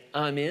state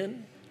I'm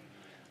in.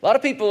 A lot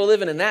of people are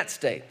living in that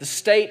state, the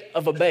state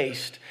of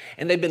abased.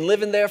 And they've been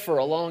living there for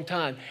a long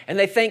time. And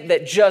they think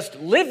that just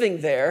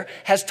living there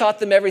has taught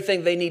them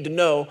everything they need to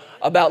know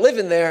about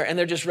living there, and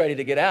they're just ready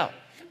to get out.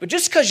 But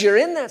just because you're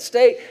in that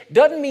state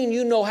doesn't mean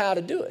you know how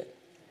to do it.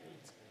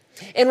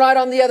 And right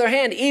on the other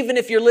hand, even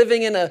if you're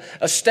living in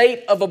a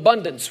state of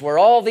abundance where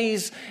all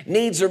these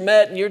needs are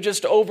met and you're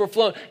just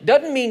overflowing,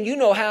 doesn't mean you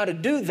know how to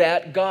do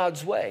that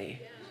God's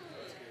way.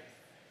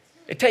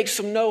 It takes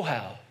some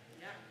know-how.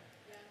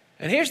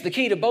 And here's the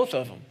key to both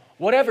of them.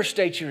 Whatever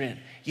state you're in,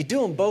 you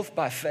do them both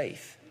by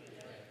faith.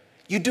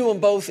 You do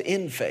them both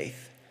in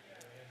faith.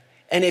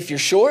 And if you're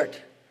short,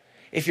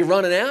 if you're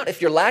running out,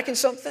 if you're lacking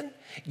something,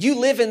 you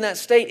live in that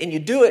state and you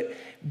do it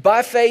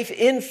by faith,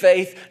 in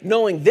faith,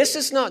 knowing this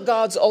is not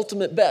God's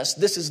ultimate best.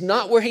 This is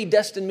not where He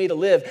destined me to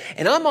live.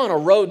 And I'm on a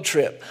road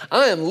trip.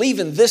 I am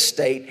leaving this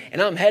state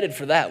and I'm headed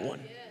for that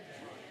one.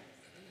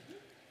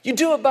 You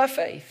do it by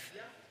faith.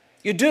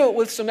 You do it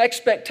with some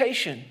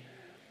expectation.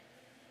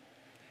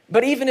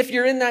 But even if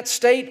you're in that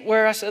state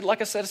where like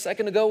I said a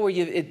second ago, where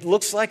it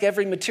looks like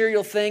every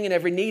material thing and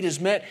every need is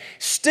met,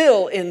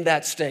 still in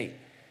that state,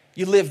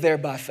 you live there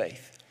by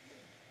faith.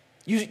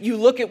 You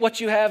look at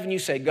what you have and you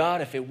say, God,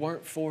 if it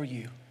weren't for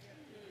you,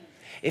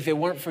 if it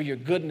weren't for your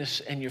goodness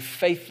and your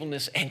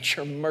faithfulness and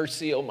your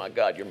mercy, oh my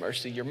God, your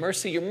mercy, your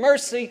mercy, your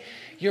mercy,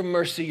 your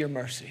mercy, your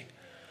mercy,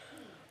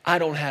 I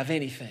don't have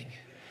anything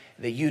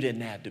that you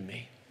didn't add to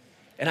me.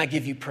 And I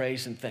give you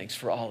praise and thanks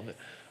for all of it.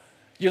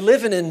 You're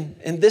living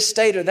in this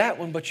state or that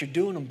one, but you're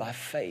doing them by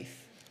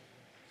faith.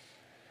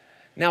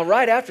 Now,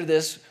 right after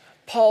this,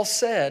 Paul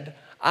said,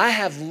 I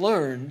have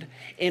learned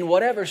in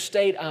whatever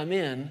state I'm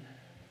in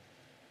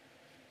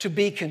to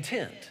be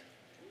content.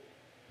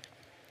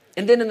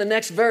 And then in the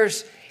next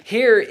verse,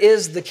 here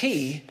is the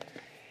key.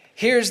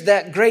 Here's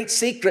that great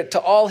secret to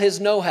all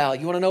his know-how.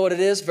 You want to know what it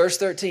is? Verse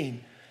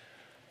 13.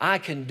 I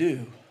can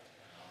do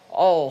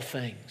all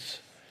things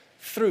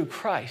through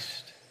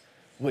Christ,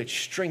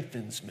 which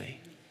strengthens me.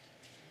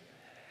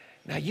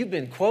 Now, you've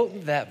been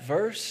quoting that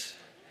verse.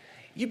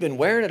 You've been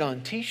wearing it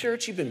on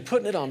t-shirts. You've been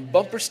putting it on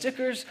bumper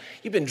stickers.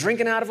 You've been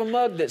drinking out of a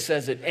mug that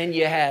says it. And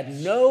you had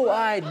no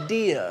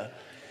idea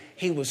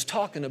he was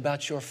talking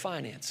about your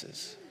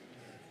finances.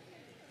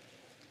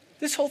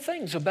 This whole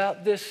thing's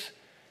about this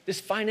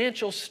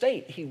financial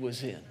state he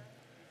was in.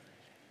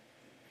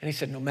 And he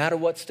said, no matter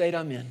what state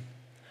I'm in,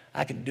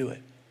 I can do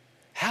it.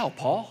 How,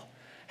 Paul?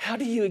 How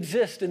do you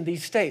exist in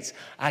these states?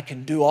 I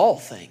can do all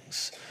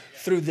things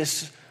through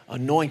this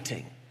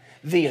anointing.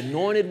 The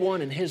anointed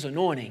one and his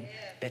anointing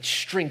that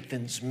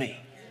strengthens me.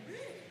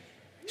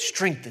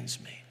 Strengthens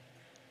me.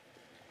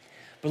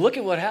 But look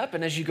at what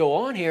happened as you go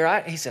on here.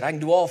 He said, I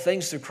can do all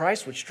things through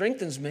Christ, which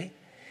strengthens me.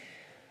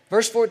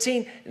 Verse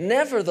 14,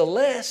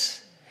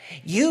 nevertheless,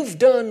 you've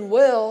done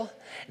well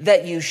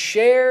that you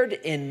shared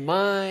in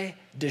my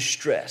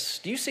distress.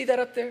 Do you see that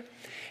up there?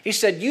 He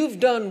said, you've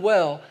done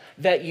well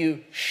that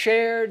you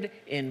shared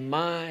in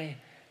my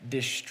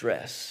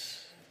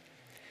distress.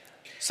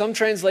 Some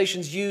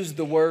translations use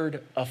the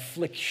word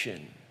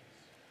affliction.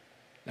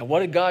 Now, what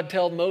did God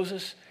tell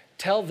Moses?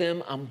 Tell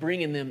them I'm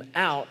bringing them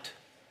out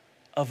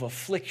of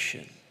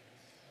affliction.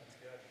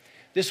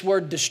 This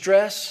word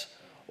distress,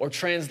 or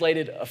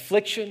translated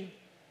affliction,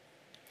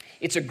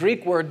 it's a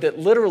Greek word that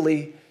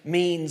literally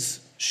means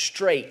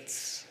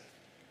straits.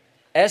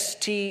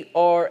 S-T-R-A-I-T-S,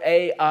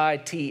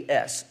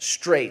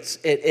 straits.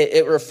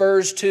 It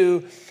refers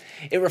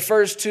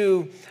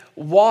to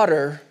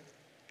water,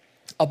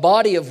 a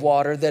body of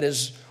water that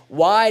is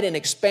wide and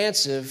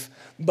expansive,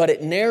 but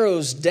it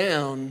narrows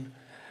down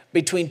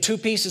between two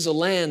pieces of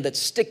land that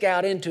stick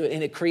out into it,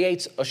 and it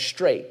creates a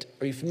strait.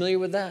 Are you familiar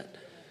with that?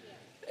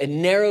 It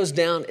narrows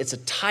down. It's a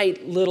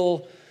tight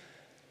little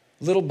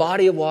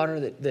body of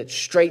water that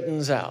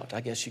straightens out,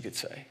 I guess you could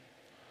say.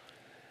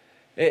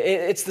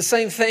 It's the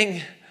same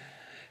thing,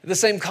 the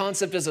same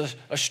concept as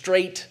a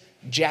straight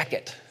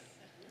jacket.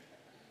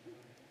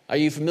 Are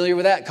you familiar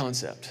with that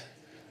concept?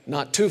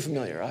 Not too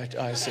familiar,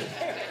 I assume.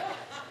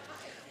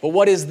 But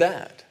what is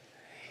that?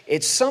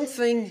 It's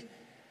something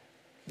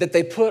that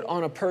they put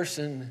on a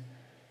person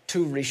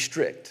to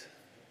restrict,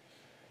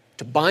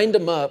 to bind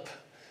them up,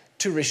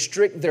 to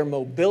restrict their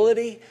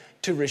mobility,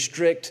 to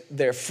restrict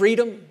their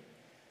freedom.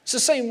 It's the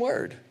same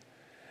word.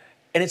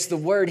 And it's the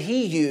word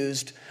he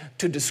used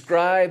to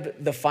describe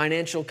the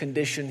financial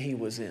condition he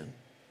was in.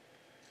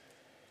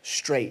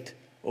 Straight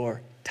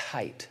or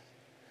tight.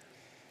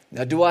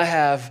 Now, do I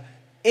have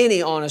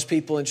any honest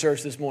people in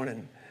church this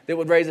morning that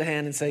would raise a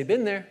hand and say,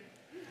 been there?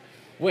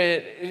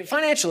 When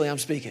financially I'm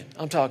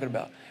talking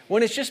about.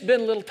 When it's just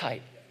been a little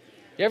tight.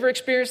 You ever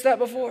experienced that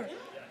before?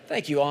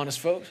 Thank you, honest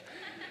folks.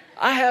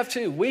 I have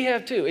too. We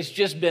have too. It's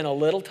just been a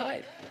little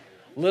tight.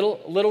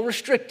 Little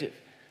restrictive.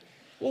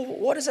 Well,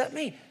 what does that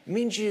mean? It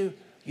means you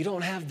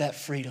don't have that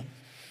freedom.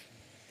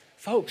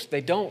 Folks,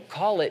 they don't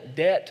call it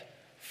debt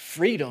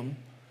freedom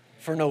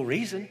for no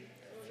reason.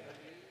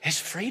 It's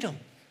freedom.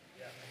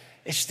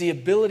 It's the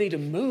ability to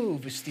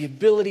move. It's the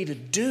ability to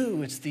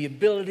do. It's the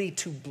ability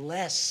to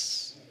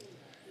bless.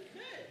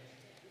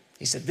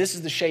 He said, this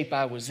is the shape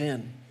I was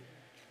in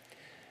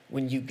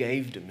when you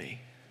gave to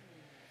me.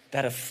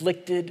 That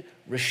afflicted,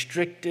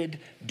 restricted,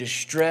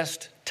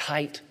 distressed,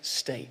 tight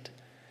state.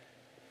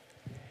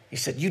 He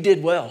said, you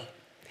did well.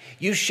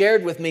 You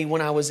shared with me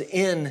when I was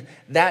in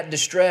that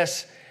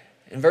distress.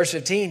 In verse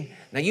 15,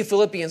 now you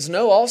Philippians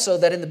know also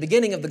that in the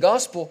beginning of the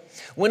gospel,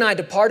 when I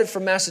departed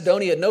from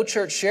Macedonia, no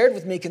church shared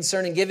with me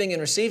concerning giving and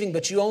receiving,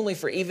 but you only,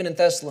 for even in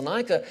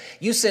Thessalonica,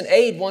 you sent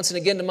aid once and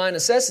again to my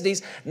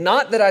necessities.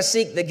 Not that I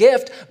seek the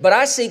gift, but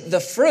I seek the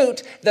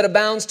fruit that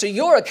abounds to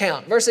your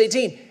account. Verse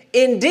 18,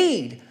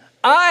 indeed,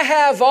 I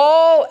have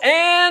all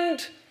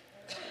and,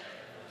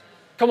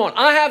 come on,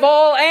 I have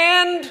all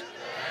and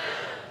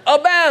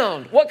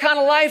abound. What kind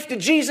of life did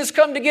Jesus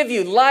come to give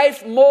you?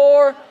 Life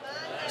more,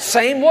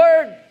 same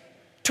word,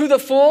 to the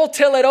full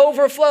till it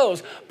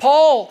overflows.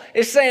 Paul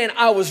is saying,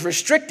 I was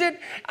restricted,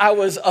 I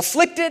was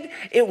afflicted,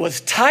 it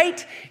was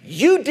tight.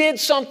 You did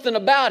something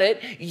about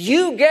it.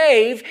 You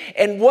gave,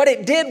 and what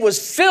it did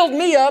was filled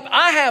me up.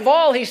 I have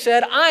all, he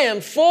said. I am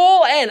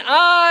full and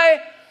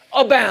I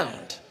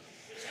abound.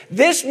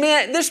 This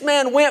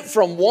man went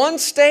from one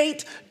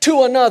state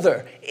to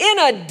another in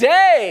a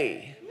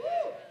day.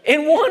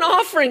 In one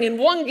offering, in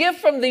one gift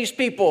from these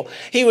people.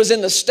 He was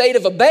in the state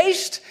of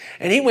abased,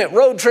 and he went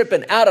road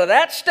tripping out of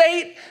that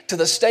state to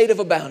the state of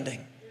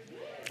abounding.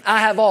 I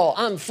have all.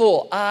 I'm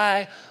full.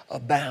 I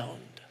abound.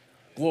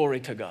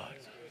 Glory to God.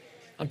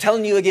 I'm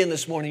telling you again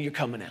this morning, you're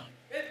coming out.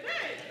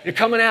 You're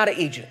coming out of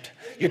Egypt.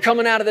 You're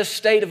coming out of this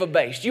state of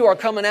abased. You are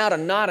coming out of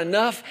not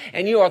enough,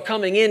 and you are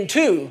coming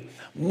into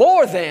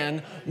more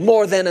than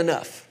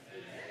enough.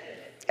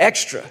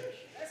 Extra.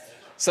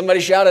 Somebody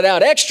shouted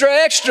out, extra,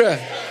 extra.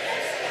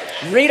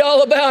 Read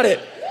all about it.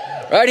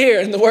 Right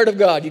here in the Word of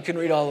God, you can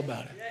read all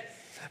about it.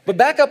 But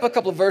back up a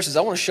couple of verses.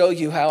 I want to show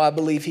you how I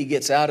believe he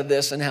gets out of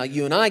this and how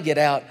you and I get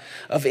out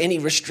of any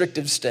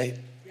restrictive state.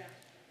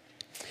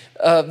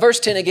 Verse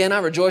 10 again, I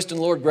rejoiced in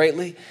the Lord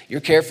greatly. Your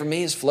care for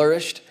me has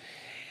flourished.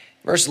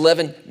 Verse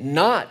 11,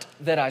 not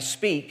that I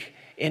speak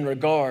in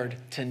regard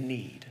to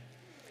need.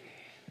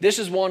 This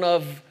is one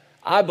of,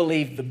 I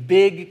believe, the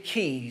big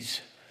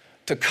keys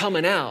to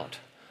coming out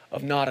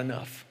of not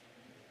enough.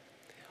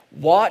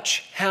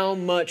 Watch how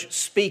much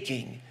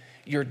speaking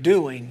you're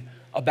doing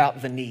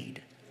about the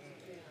need.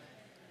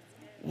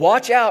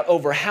 Watch out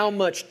over how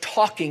much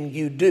talking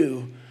you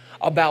do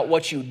about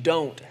what you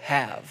don't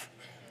have.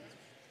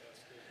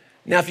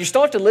 Now, if you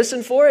start to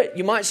listen for it,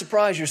 you might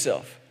surprise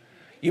yourself.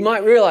 You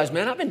might realize,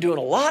 man, I've been doing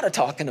a lot of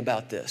talking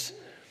about this.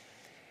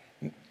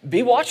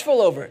 Be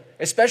watchful over it,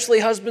 especially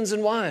husbands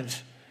and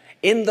wives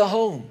in the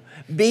home.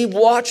 Be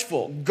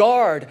watchful,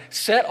 guard,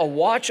 set a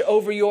watch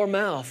over your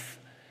mouth.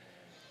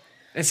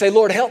 And say,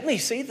 Lord, help me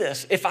see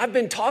this. If I've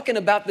been talking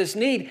about this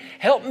need,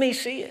 help me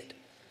see it.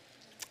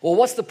 Well,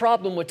 what's the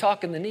problem with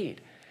talking the need?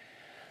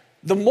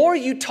 The more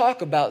you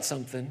talk about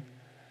something,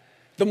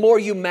 the more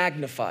you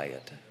magnify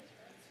it.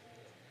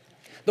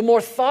 The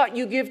more thought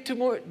you give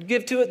to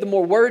it, the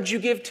more words you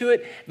give to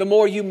it, the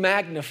more you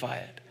magnify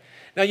it.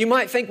 Now, you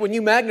might think when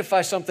you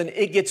magnify something,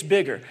 it gets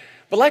bigger.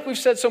 But like we've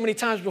said so many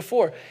times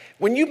before,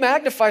 when you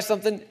magnify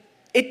something,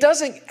 it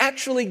doesn't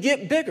actually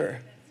get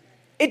bigger.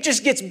 It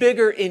just gets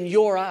bigger in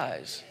your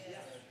eyes.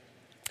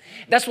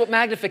 That's what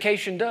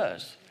magnification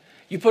does.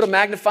 You put a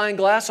magnifying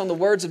glass on the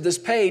words of this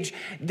page,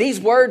 these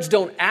words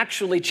don't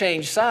actually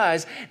change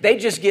size. They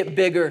just get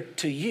bigger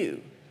to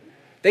you.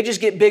 They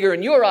just get bigger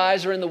in your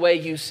eyes or in the way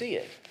you see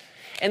it.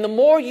 And the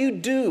more you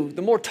do,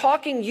 the more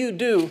talking you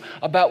do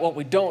about what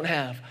we don't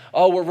have.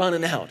 Oh, we're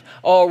running out.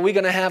 Oh, are we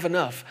going to have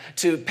enough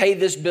to pay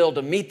this bill,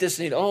 to meet this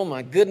need? Oh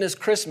my goodness,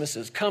 Christmas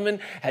is coming.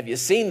 Have you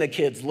seen the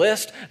kids'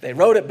 list? They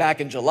wrote it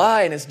back in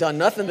July and it's done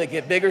nothing but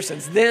get bigger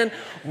since then.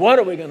 What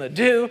are we going to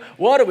do?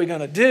 What are we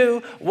going to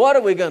do? What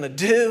are we going to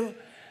do?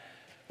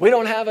 We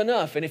don't have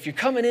enough. And if you're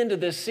coming into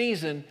this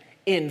season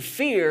in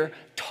fear,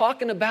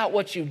 talking about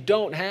what you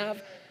don't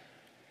have,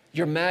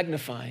 you're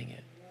magnifying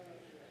it.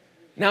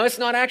 Now, it's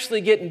not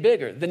actually getting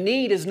bigger. The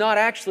need is not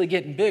actually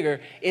getting bigger.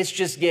 It's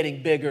just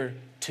getting bigger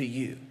to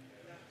you.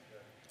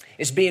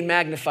 It's being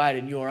magnified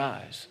in your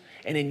eyes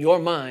and in your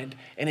mind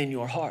and in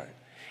your heart.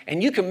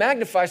 And you can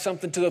magnify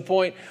something to the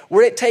point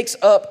where it takes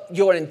up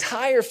your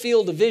entire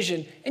field of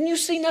vision and you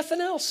see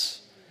nothing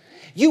else.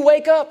 You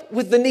wake up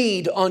with the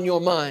need on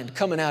your mind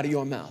coming out of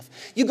your mouth.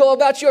 You go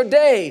about your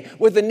day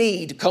with the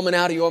need coming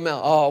out of your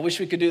mouth. Oh, I wish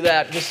we could do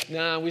that.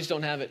 We just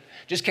don't have it.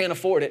 Just can't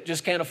afford it.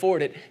 Just can't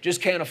afford it.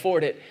 Just can't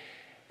afford it.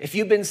 If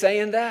you've been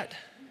saying that,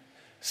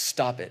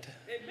 stop it.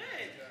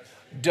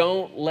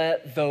 Don't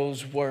let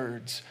those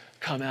words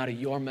come out of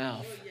your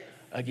mouth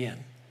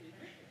again.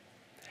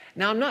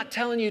 Now, I'm not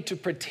telling you to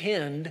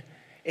pretend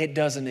it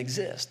doesn't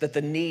exist, that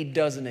the need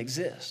doesn't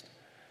exist.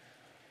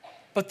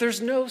 But there's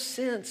no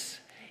sense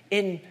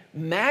in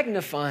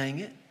magnifying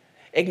it.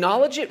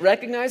 Acknowledge it,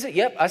 recognize it.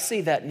 Yep, I see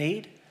that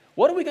need.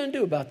 What are we going to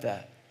do about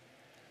that?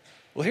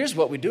 Well, here's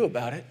what we do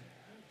about it.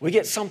 We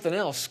get something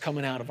else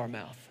coming out of our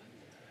mouth.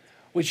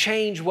 We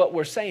change what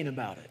we're saying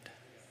about it.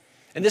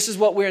 And this is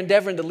what we're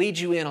endeavoring to lead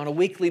you in on a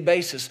weekly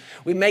basis.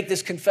 We make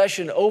this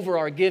confession over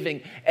our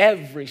giving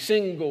every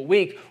single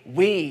week.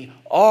 We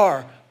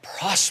are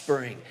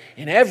prospering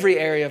in every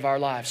area of our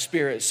life,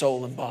 spirit,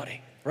 soul, and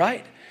body,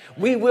 right?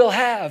 We will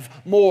have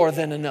more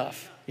than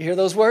enough. You hear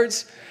those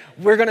words?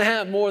 We're going to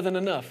have more than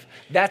enough.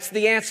 That's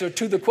the answer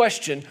to the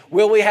question,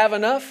 will we have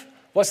enough?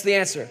 What's the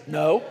answer?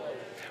 No.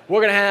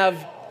 We're going to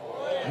have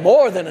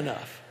more than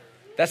enough.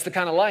 That's the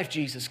kind of life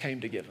Jesus came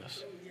to give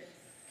us.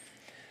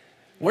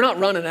 We're not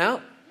running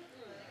out.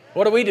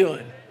 What are we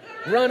doing?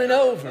 Running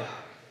over.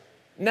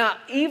 Now,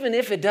 even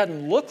if it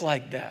doesn't look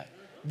like that,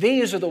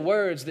 these are the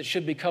words that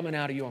should be coming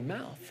out of your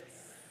mouth.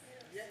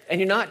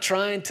 And you're not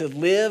trying to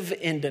live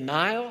in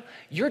denial.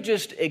 You're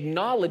just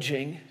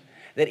acknowledging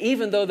that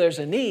even though there's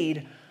a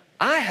need,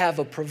 I have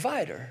a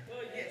provider.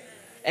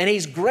 And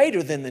He's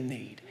greater than the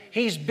need.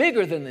 He's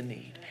bigger than the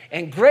need.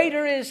 And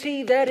greater is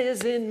He that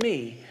is in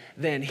me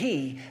than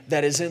he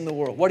that is in the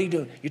world. What are you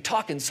doing? You're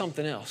talking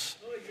something else.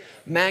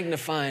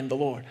 Magnifying the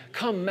Lord.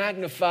 Come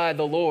magnify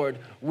the Lord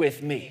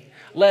with me.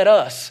 Let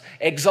us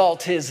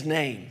exalt His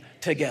name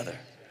together.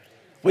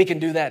 We can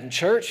do that in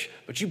church,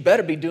 but you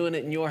better be doing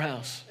it in your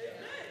house.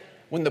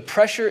 When the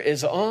pressure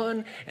is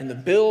on and the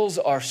bills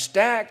are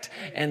stacked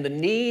and the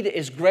need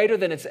is greater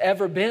than it's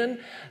ever been,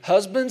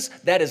 husbands,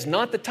 that is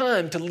not the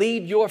time to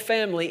lead your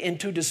family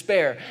into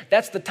despair.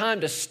 That's the time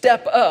to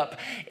step up.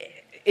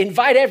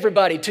 Invite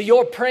everybody to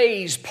your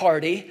praise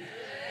party.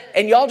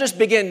 And y'all just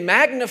begin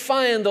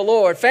magnifying the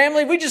Lord.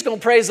 Family, we just going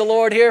to praise the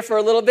Lord here for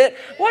a little bit.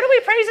 What are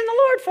we praising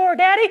the Lord for,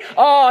 Daddy?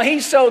 Oh,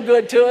 He's so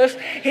good to us.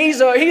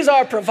 He's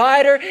our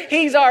provider.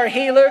 He's our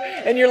healer.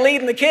 And you're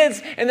leading the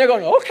kids, and they're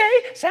going,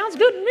 okay, sounds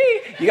good to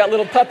me. You got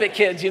little puppet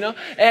kids, you know.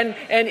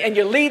 And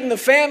you're leading the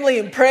family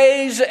in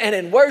praise and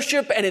in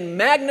worship and in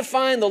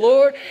magnifying the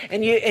Lord.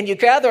 And you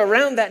gather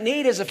around that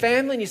need as a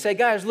family, and you say,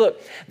 guys,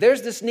 look,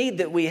 there's this need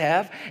that we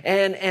have,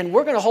 and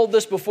we're going to hold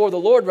this before the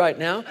Lord right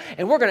now,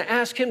 and we're going to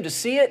ask Him to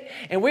see it.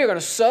 And we're going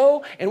to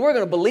sow, and we're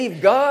going to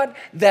believe God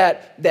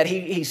that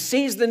he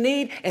sees the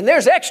need, and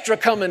there's extra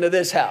coming to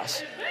this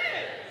house.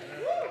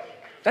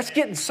 That's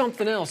getting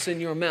something else in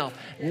your mouth.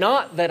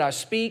 Not that I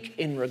speak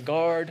in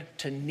regard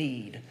to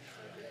need.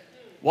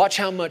 Watch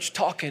how much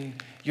talking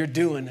you're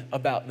doing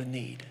about the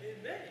need.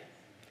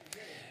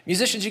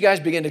 Musicians, you guys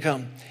begin to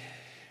come.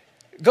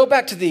 Go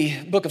back to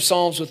the book of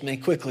Psalms with me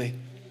quickly.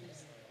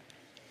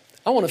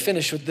 I want to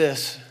finish with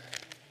this.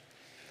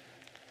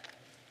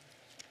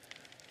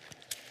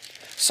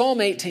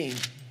 Psalm 18.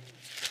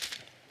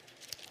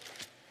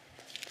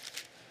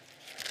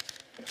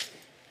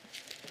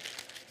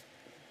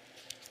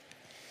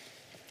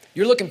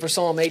 You're looking for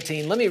Psalm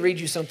 18. Let me read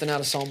you something out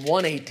of Psalm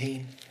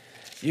 118.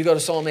 You go to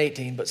Psalm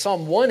 18. But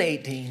Psalm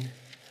 118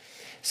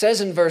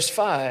 says in verse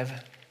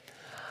 5,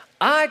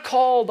 I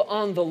called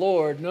on the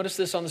Lord. Notice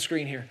this on the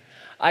screen here.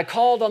 I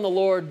called on the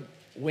Lord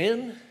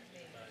when?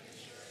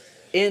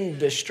 In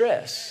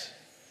distress.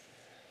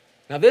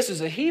 Now, this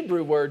is a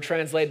Hebrew word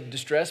translated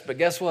distress, but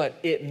guess what?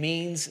 It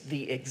means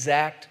the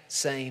exact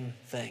same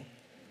thing.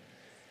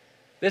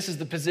 This is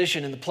the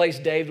position and the place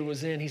David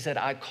was in. He said,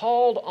 I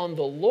called on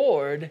the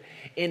Lord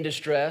in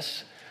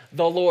distress.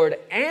 The Lord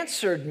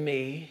answered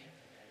me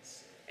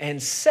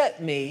and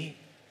set me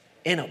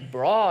in a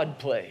broad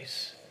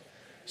place.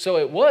 So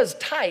it was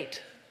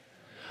tight,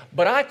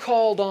 but I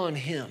called on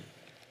him.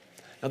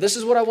 Now, this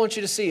is what I want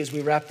you to see as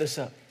we wrap this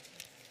up.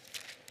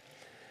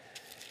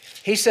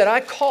 He said, I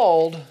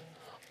called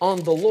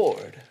on the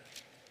Lord.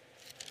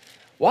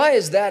 Why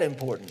is that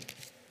important?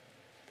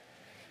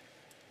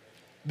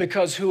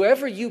 Because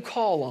whoever you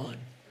call on,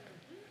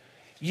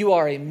 you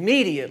are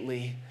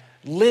immediately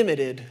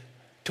limited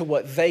to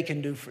what they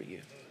can do for you.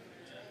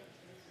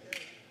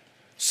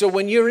 So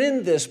when you're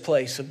in this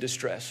place of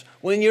distress,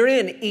 when you're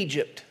in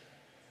Egypt,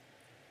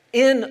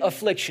 in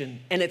affliction,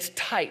 and it's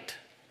tight,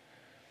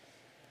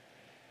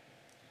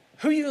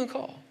 who are you going to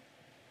call?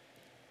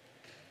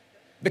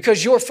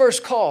 Because your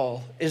first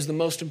call is the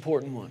most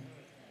important one.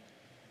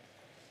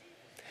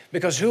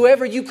 Because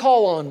whoever you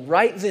call on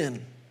right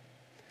then,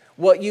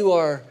 what you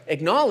are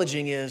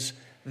acknowledging is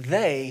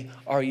they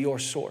are your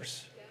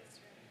source.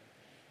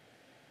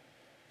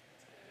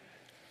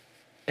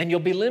 And you'll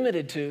be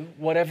limited to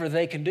whatever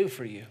they can do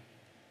for you.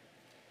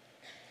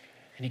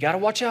 And you got to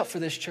watch out for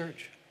this,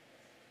 church.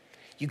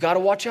 You got to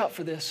watch out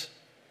for this.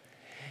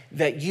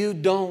 That you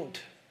don't,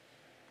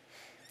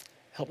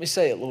 help me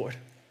say it, Lord,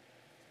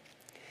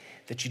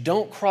 that you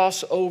don't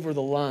cross over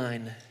the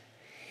line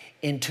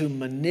into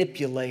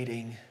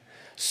manipulating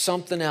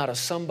something out of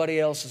somebody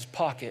else's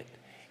pocket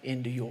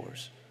into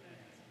yours.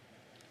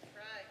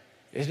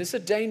 It is a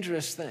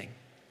dangerous thing.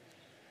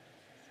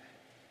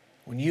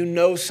 When you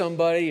know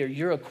somebody or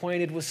you're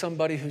acquainted with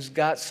somebody who's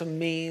got some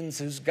means,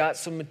 who's got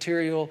some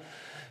material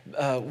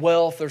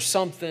wealth or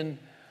something,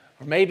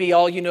 or maybe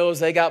all you know is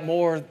they got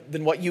more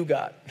than what you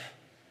got.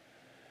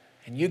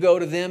 And you go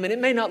to them, and it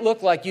may not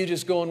look like you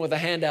just going with a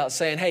handout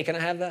saying, hey, can I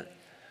have that?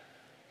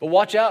 But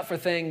watch out for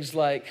things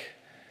like,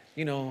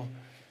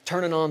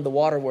 turning on the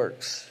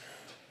waterworks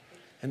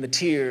and the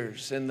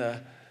tears and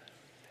the,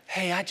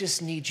 hey, I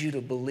just need you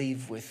to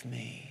believe with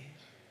me.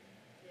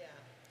 Yeah.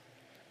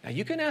 Now,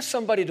 you can ask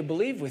somebody to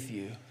believe with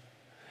you,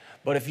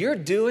 but if you're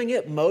doing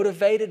it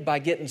motivated by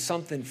getting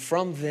something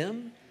from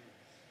them,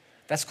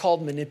 that's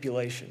called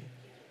manipulation.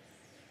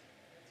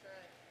 That's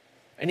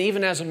right. And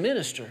even as a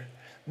minister,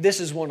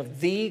 this is one of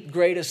the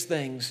greatest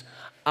things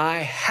I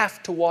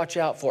have to watch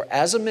out for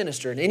as a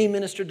minister, and any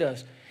minister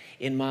does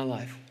in my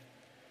life.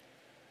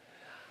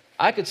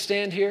 I could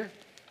stand here,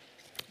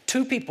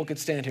 two people could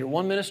stand here,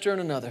 one minister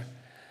and another,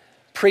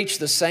 preach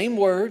the same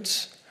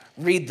words,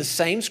 read the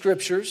same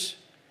scriptures,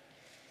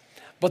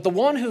 but the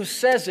one who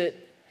says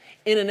it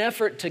in an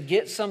effort to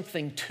get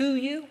something to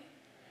you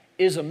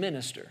is a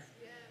minister.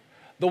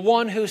 The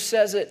one who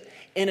says it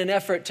in an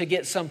effort to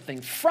get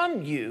something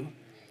from you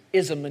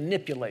is a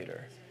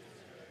manipulator.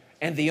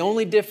 And the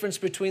only difference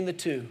between the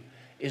two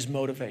is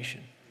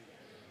motivation.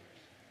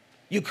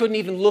 You couldn't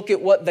even look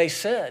at what they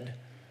said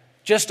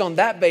just on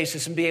that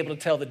basis and be able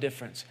to tell the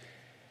difference.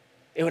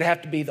 It would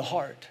have to be the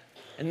heart.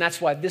 And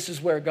that's why this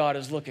is where God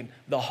is looking,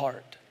 the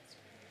heart.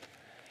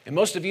 And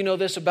most of you know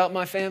this about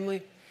my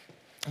family.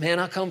 Man,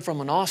 I come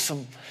from an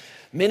awesome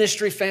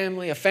ministry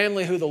family, a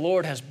family who the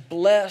Lord has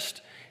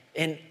blessed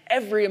in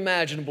every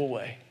imaginable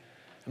way.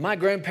 And my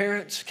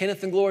grandparents,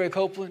 Kenneth and Gloria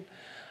Copeland,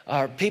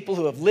 are people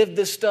who have lived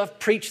this stuff,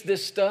 preached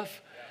this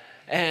stuff.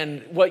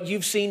 And what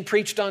you've seen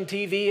preached on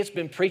TV, it's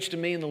been preached to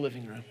me in the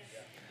living room.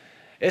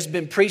 It's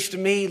been preached to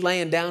me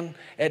laying down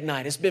at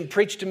night. It's been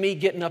preached to me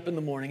getting up in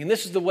the morning. And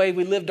this is the way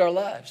we lived our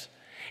lives.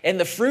 And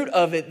the fruit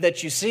of it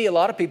that you see, a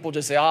lot of people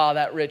just say,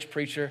 that rich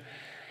preacher.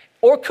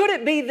 Or could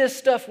it be this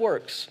stuff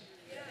works?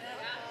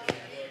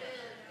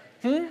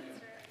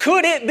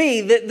 Could it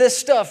be that this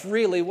stuff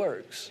really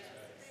works?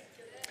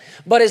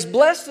 But as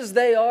blessed as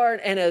they are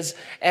and as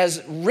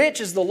rich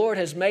as the Lord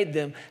has made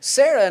them,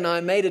 Sarah and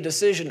I made a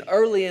decision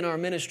early in our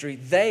ministry.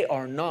 They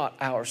are not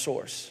our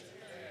source.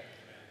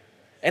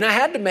 And I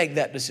had to make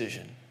that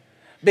decision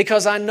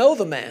because I know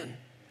the man,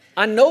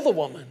 I know the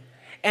woman,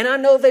 and I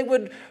know they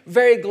would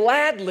very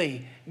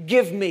gladly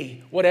give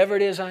me whatever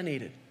it is I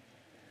needed.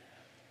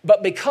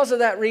 But because of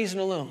that reason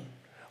alone,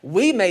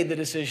 we made the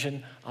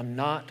decision, I'm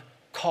not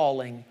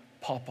calling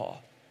Pawpaw.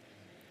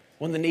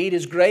 When the need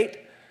is great,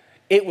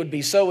 it would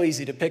be so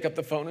easy to pick up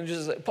the phone and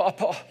just say,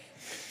 Pawpaw,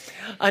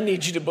 I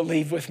need you to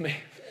believe with me.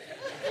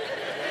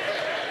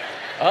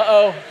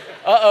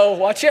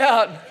 Watch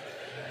out.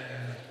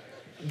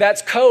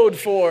 That's code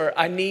for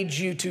I need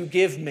you to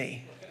give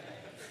me.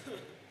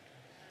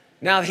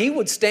 Now, he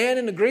would stand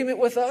in agreement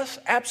with us.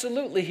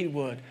 Absolutely he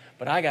would.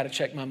 But I got to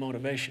check my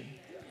motivation.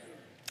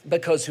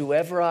 Because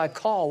whoever I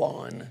call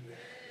on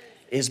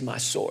is my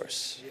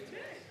source.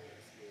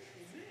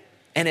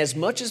 And as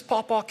much as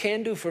Pawpaw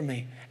can do for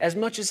me, as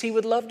much as he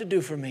would love to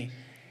do for me,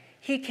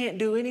 he can't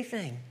do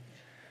anything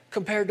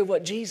compared to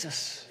what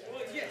Jesus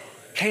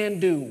can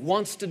do,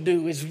 wants to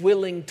do, is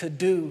willing to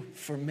do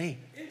for me.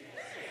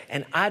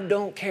 And I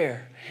don't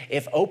care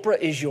if Oprah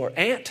is your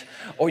aunt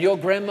or your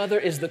grandmother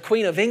is the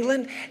Queen of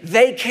England,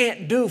 they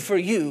can't do for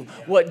you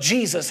what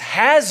Jesus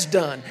has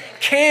done,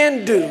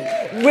 can do,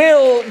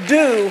 will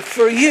do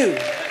for you.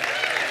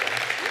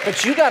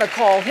 But you got to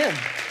call him.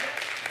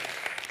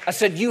 I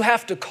said, you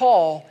have to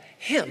call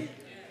him.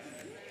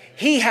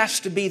 He has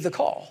to be the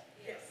call.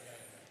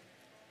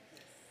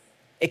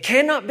 It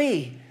cannot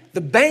be. The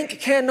bank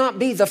cannot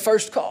be the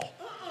first call.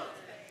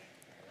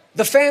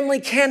 The family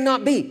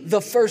cannot be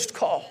the first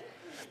call.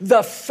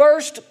 The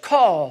first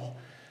call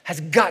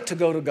has got to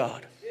go to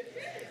God,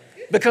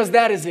 because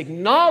that is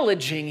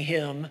acknowledging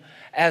him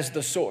as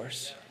the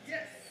source.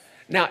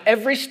 Now,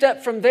 every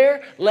step from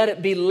there, let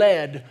it be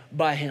led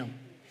by him.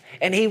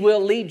 And he will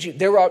lead you.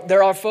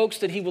 There are folks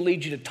that he will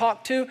lead you to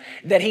talk to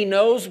that he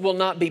knows will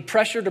not be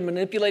pressured or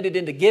manipulated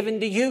into giving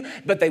to you,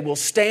 but they will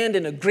stand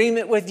in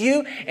agreement with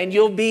you, and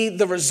you'll be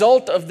the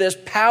result of this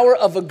power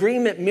of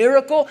agreement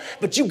miracle.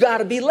 But you got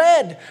to be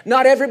led.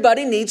 Not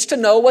everybody needs to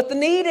know what the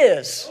need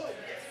is.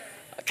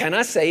 Can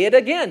I say it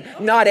again?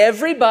 Not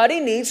everybody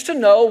needs to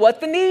know what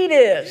the need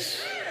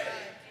is.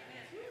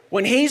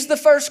 When he's the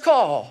first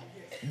call,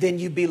 then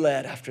you be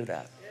led after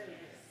that.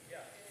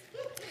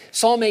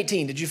 Psalm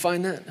 18, did you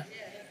find that?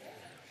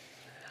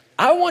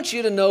 I want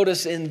you to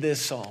notice in this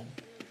psalm,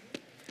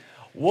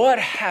 what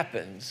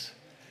happens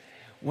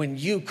when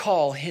you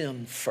call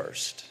him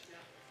first?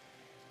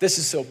 This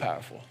is so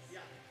powerful.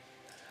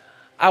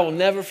 I will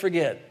never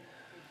forget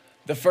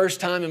the first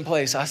time and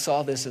place I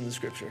saw this in the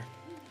scripture.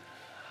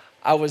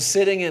 I was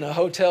sitting in a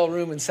hotel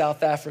room in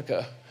South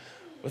Africa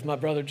with my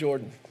brother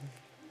Jordan.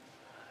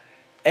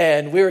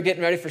 And we were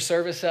getting ready for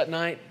service that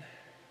night.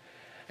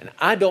 And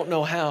I don't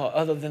know how,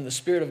 other than the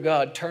Spirit of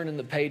God turning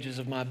the pages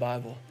of my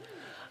Bible,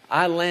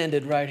 I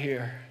landed right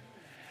here.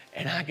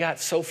 And I got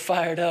so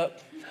fired up.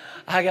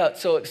 I got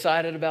so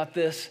excited about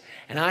this.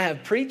 And I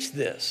have preached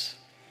this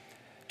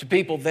to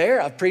people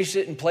there. I've preached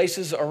it in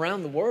places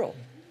around the world.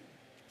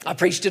 I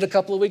preached it a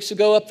couple of weeks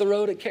ago up the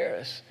road at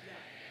Karis.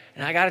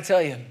 And I got to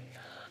tell you,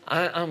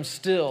 I'm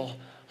still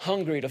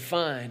hungry to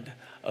find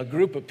a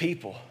group of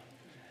people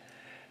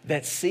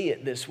that see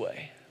it this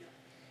way.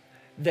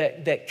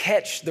 That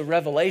catch the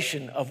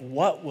revelation of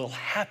what will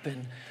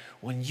happen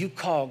when you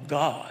call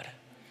God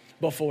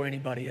before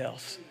anybody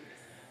else.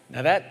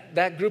 Now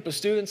that group of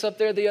students up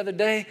there the other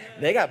day,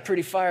 they got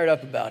pretty fired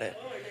up about it.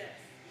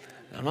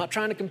 I'm not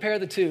trying to compare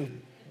the two,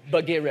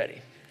 but get ready.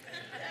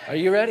 Are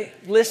you ready?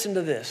 Listen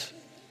to this.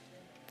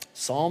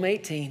 Psalm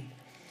 18.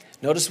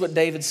 Notice what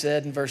David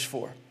said in verse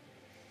 4.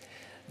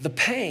 The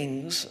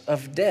pangs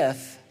of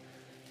death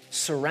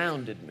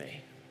surrounded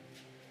me.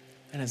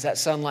 And does that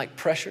sound like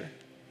pressure?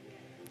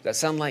 Does that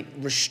sound like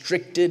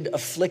restricted,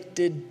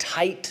 afflicted,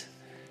 tight?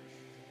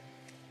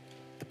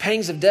 The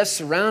pangs of death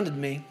surrounded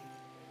me.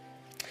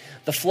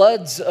 The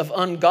floods of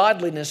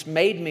ungodliness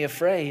made me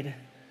afraid.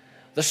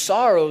 The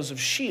sorrows of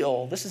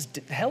Sheol, this is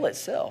hell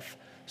itself,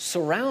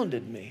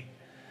 surrounded me.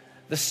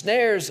 The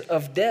snares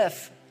of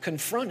death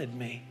confronted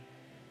me.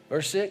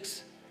 Verse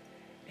 6,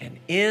 and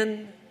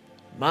in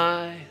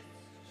my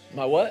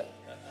what?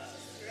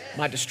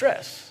 My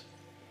distress.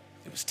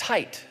 It was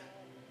tight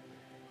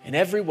in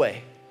every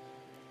way.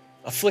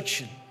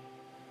 Affliction,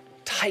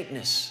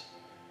 tightness.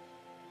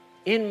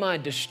 In my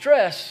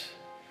distress,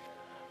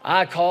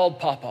 I called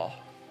Papa.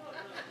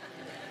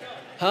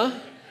 Huh?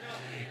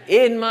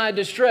 In my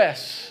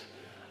distress,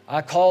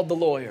 I called the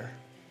lawyer.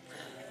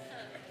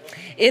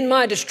 In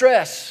my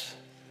distress,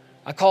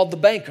 I called the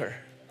banker.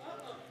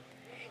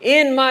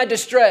 In my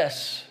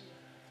distress,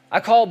 I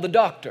called the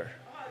doctor.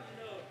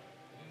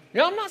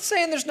 Now, I'm not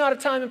saying there's not a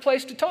time and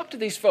place to talk to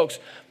these folks,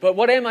 but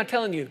what am I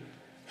telling you?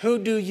 Who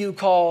do you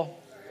call?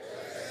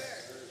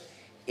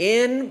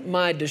 In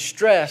my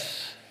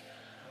distress,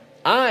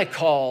 I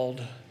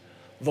called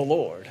the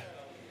Lord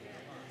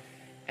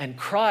and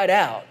cried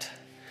out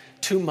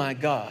to my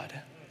God.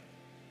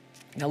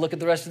 Now look at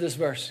the rest of this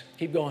verse.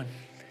 Keep going.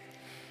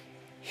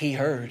 He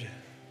heard.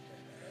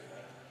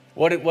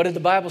 What did the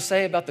Bible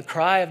say about the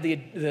cry of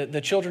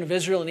the children of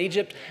Israel in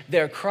Egypt?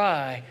 Their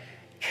cry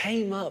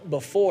came up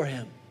before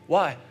him.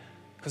 Why?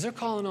 Because they're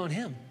calling on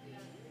him.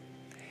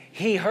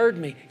 He heard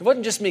me. It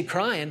wasn't just me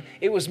crying.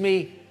 It was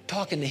me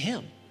talking to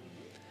him.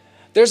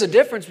 There's a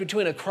difference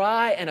between a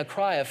cry and a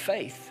cry of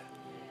faith.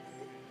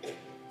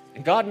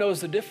 And God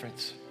knows the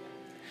difference.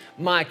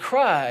 My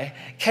cry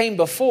came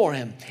before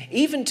him,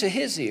 even to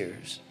his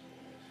ears.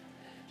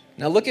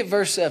 Now look at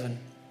verse 7.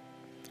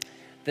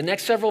 The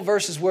next several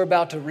verses we're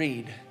about to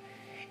read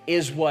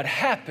is what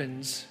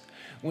happens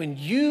when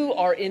you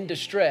are in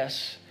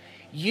distress,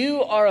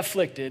 you are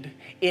afflicted,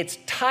 it's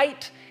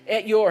tight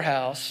at your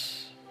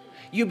house,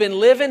 you've been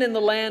living in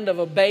the land of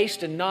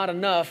abased and not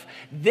enough.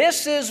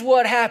 This is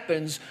what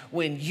happens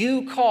when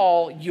you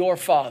call your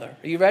Father.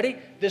 Are you ready?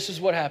 This is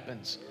what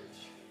happens.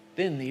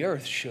 Then the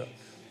earth shook.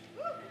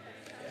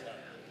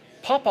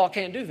 Papa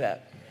can't do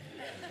that.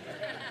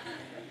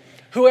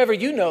 Whoever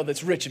you know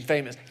that's rich and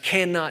famous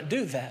cannot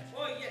do that.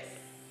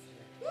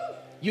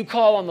 You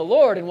call on the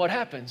Lord and what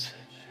happens?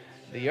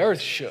 The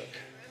earth shook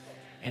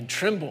and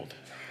trembled.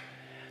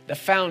 the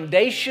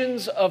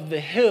foundations of the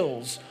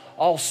hills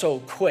also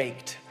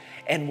quaked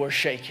and were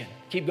shaken.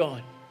 Keep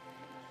going.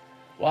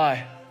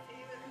 Why?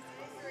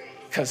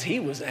 Because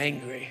he was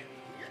angry.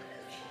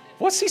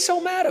 What's he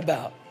so mad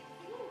about?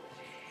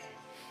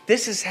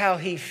 This is how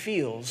he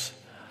feels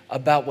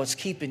about what's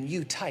keeping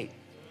you tight.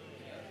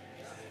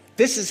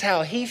 This is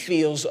how he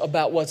feels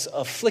about what's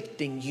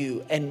afflicting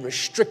you and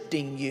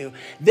restricting you.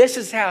 This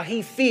is how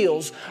he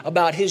feels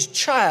about his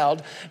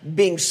child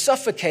being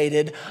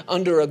suffocated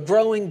under a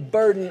growing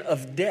burden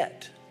of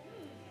debt.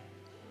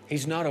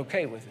 He's not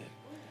okay with it.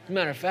 As a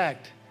matter of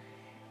fact,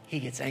 he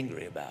gets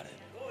angry about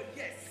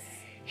it.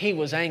 He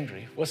was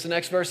angry. What's the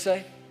next verse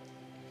say?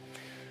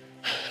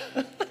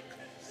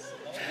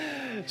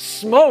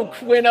 Smoke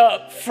went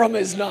up from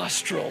his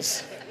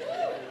nostrils,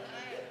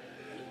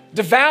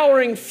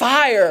 devouring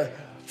fire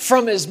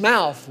from his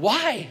mouth.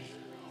 Why?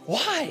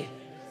 Why?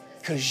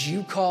 Because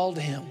you called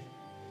him.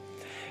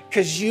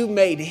 Because you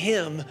made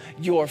him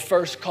your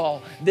first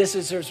call. This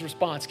is his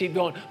response. Keep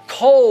going.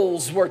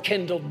 Coals were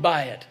kindled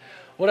by it.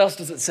 What else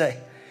does it say?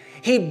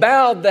 He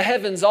bowed the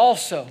heavens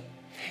also,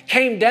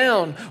 came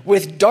down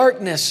with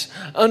darkness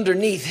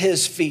underneath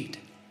his feet.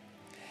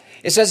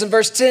 It says in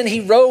verse 10, he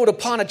rode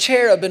upon a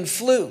cherub and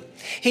flew.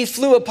 He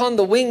flew upon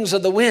the wings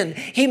of the wind.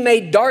 He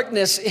made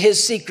darkness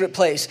his secret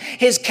place.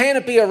 His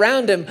canopy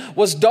around him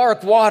was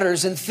dark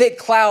waters and thick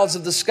clouds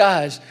of the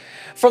skies.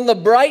 From the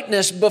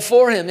brightness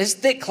before him, his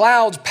thick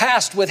clouds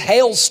passed with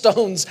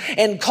hailstones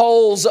and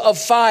coals of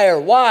fire.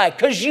 Why?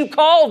 Because you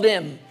called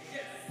him.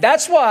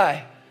 That's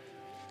why.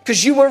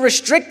 Because you were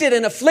restricted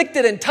and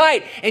afflicted and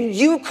tight, and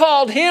you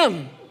called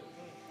him.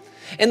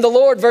 And the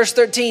Lord, verse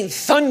 13,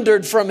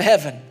 thundered from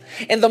heaven,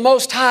 and the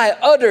Most High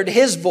uttered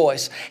his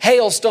voice,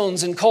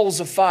 hailstones and coals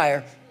of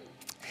fire.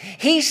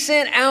 He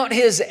sent out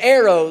his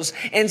arrows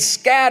and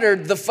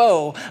scattered the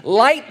foe,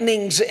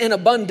 lightnings in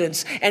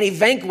abundance, and he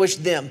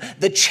vanquished them.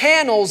 The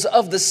channels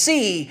of the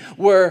sea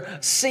were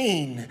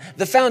seen.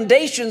 The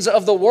foundations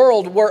of the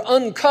world were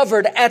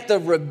uncovered at the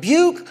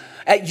rebuke,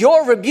 at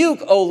your rebuke,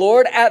 O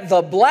Lord, at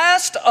the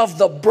blast of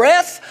the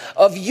breath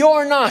of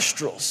your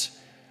nostrils.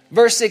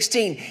 Verse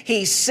 16,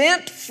 he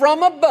sent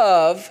from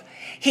above,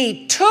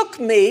 he took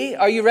me.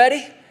 Are you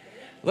ready?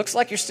 Looks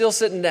like you're still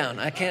sitting down.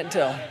 I can't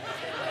tell.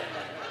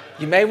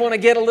 You may want to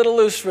get a little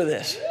loose for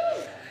this.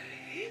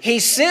 He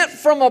sent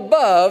from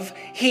above,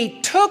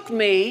 he took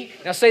me.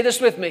 Now say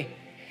this with me.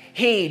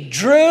 He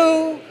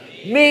drew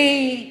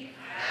me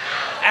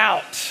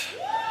out.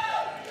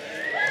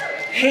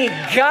 He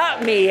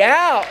got me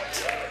out.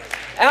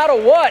 Out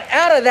of what?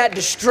 Out of that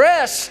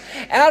distress,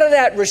 out of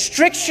that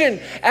restriction,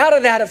 out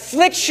of that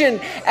affliction,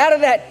 out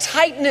of that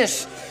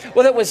tightness.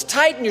 Whether it was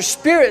tight in your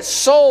spirit,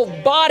 soul,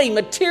 body,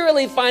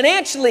 materially,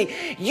 financially,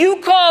 you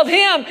called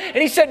him and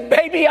he said,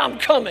 baby, I'm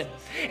coming.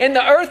 And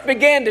the earth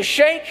began to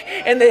shake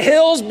and the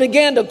hills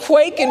began to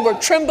quake and were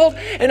trembled.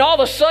 And all of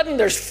a sudden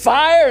there's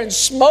fire and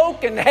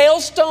smoke and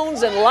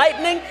hailstones and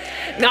lightning.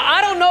 Now,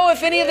 I don't know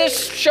if any of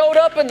this showed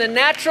up in the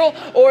natural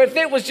or if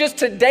it was just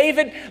to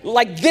David,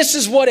 like this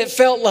is what it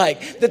felt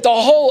like. That the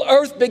whole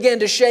earth began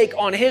to shake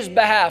on his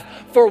behalf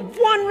for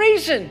one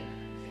reason.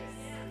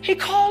 He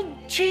called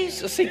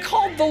Jesus. He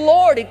called the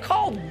Lord. He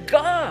called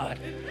God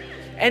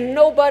and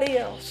nobody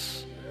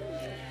else.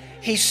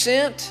 He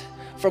sent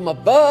from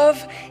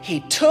above. He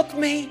took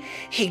me.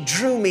 He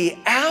drew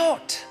me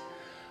out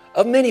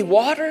of many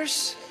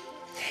waters.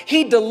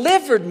 He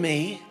delivered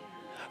me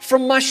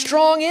from my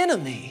strong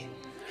enemy,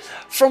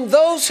 from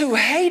those who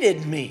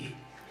hated me,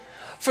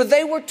 for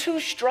they were too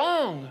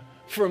strong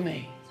for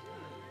me.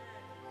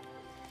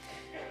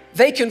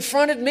 They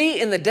confronted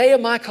me in the day of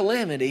my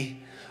calamity,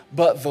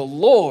 but the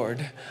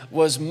Lord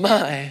was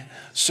my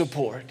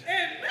support.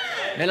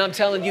 And I'm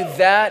telling you,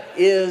 that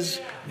is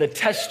the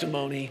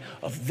testimony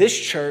of this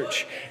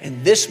church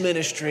and this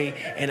ministry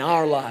in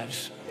our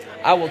lives.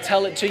 I will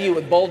tell it to you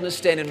with boldness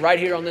standing right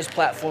here on this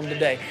platform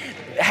today.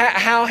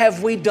 How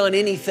have we done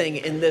anything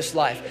in this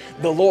life?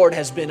 The Lord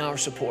has been our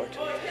support.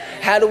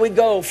 How do we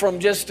go from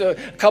just a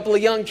couple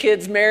of young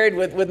kids married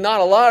with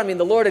not a lot? I mean,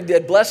 the Lord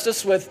had blessed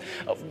us with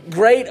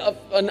great,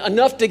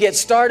 enough to get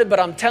started. But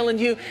I'm telling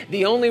you,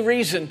 the only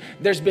reason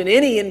there's been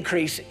any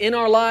increase in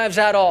our lives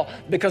at all,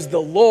 because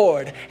the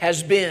Lord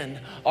has been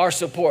our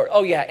support.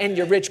 Oh yeah, and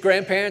your rich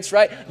grandparents,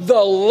 right? The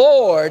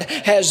Lord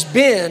has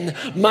been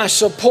my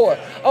support.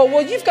 Oh,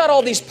 well, you've got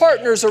all these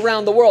partners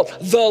around the world.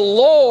 The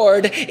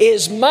Lord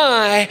is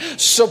my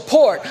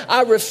support.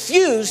 I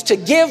refuse to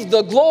give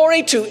the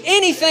glory to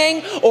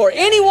anything or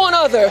anyone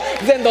other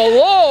than the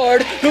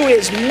Lord, who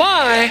is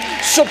my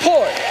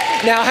support.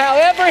 Now,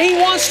 however he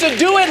wants to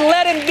do it,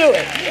 let him do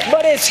it.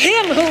 But it's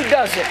him who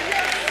does it.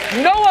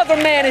 No other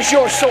man is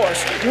your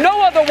source.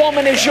 No other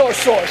woman is your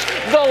source.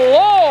 The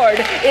Lord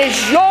is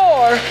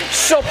your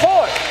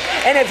support.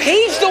 And if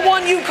he's the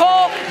one you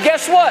call,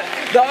 guess what?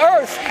 The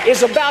earth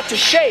is about to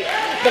shake.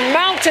 The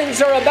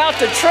mountains are about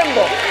to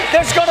tremble.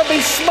 There's going to be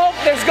smoke.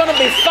 There's going to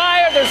be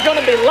fire. There's going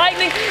to be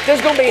lightning.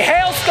 There's going to be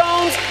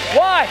hailstones.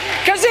 Why?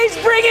 Because he's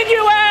bringing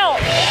you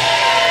out.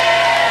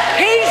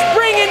 He's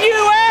bringing you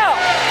out.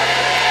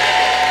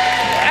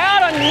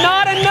 Out of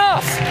not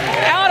enough,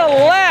 out of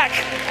lack,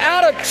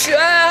 out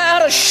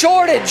of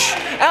shortage,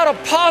 out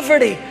of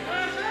poverty.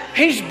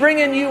 He's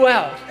bringing you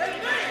out.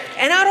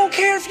 And I don't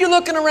care if you're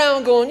looking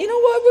around going, you know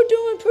what, we're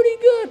doing pretty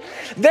good.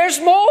 There's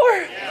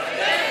more.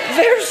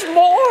 There's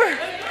more.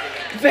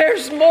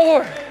 There's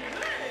more.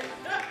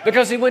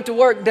 Because he went to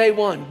work day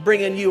one,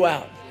 bringing you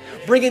out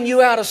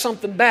of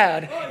something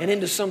bad and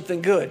into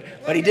something good.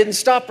 But he didn't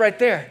stop right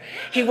there.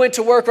 He went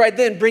to work right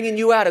then, bringing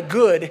you out of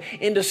good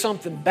into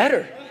something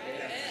better.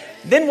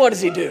 Then what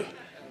does he do?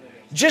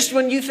 Just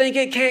when you think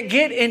it can't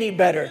get any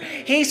better,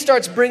 he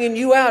starts bringing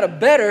you out of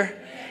better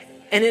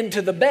and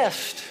into the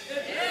best.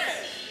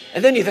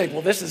 And then you think,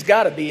 well, this has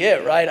got to be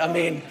it, right? I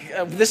mean,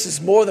 this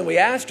is more than we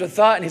asked or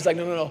thought. And he's like,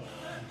 no.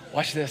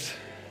 Watch this.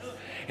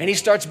 And he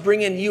starts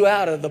bringing you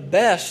out of the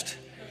best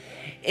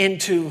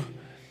into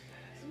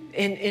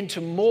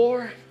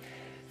more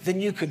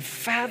than you could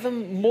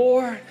fathom,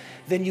 more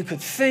than you could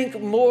think,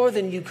 more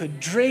than you could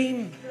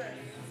dream.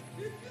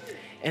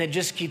 And it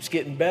just keeps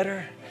getting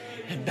better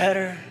and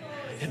better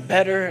and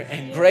better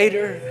and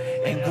greater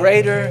and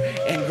greater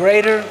and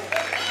greater.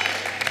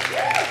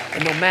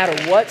 And no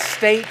matter what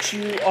state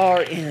you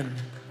are in,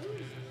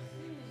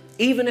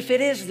 even if it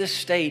is this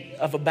state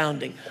of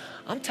abounding,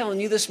 I'm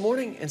telling you this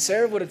morning, and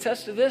Sarah would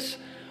attest to this,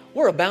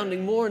 we're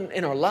abounding more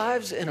in our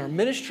lives, in our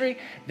ministry,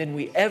 than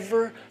we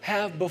ever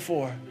have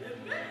before.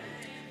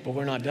 But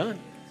we're not done.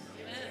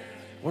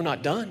 We're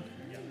not done.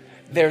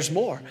 There's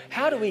more.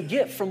 How do we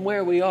get from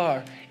where we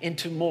are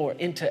into more,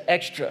 into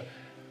extra?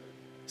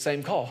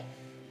 Same call.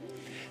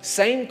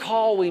 Same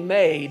call we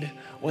made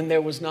when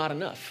there was not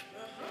enough.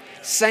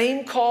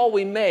 Same call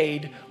we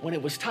made when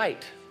it was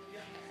tight.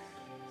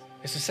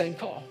 It's the same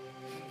call.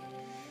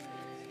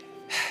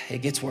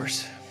 It gets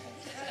worse.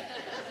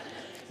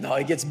 No,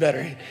 it gets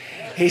better.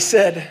 He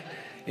said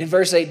in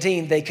verse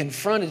 18, they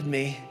confronted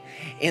me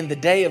in the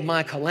day of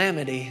my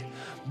calamity,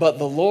 but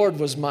the Lord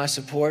was my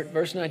support.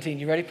 Verse 19,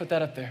 you ready? Put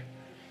that up there.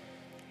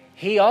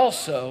 He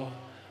also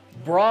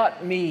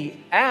brought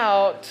me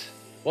out.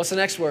 What's the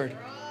next word?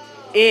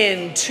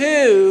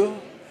 Into.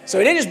 So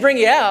he didn't just bring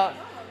you out.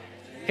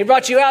 He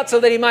brought you out so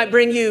that he might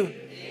bring you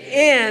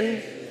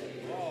in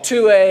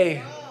to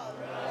a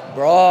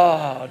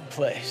broad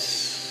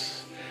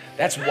place.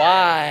 That's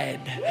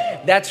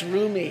wide. That's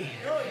roomy.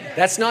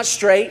 That's not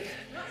straight.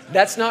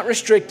 That's not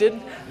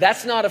restricted.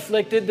 That's not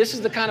afflicted. This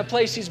is the kind of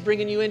place he's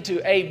bringing you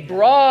into, a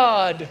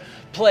broad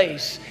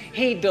place.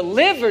 He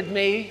delivered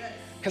me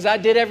because I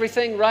did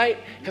everything right,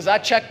 because I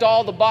checked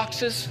all the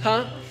boxes,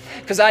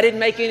 because I didn't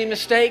make any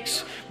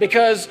mistakes,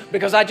 because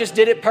I just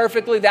did it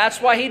perfectly. That's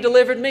why he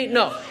delivered me?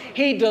 No.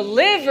 He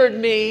delivered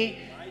me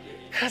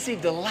because he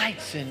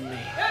delights in me.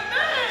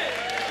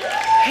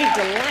 He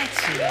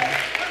delights in me.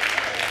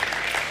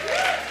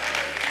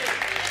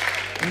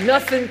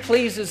 Nothing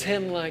pleases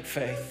him like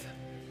faith.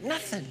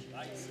 Nothing.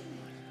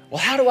 Well,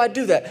 how do I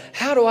do that?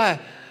 How do I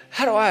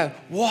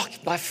walk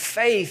by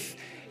faith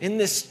in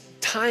this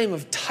time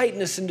of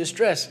tightness and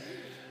distress?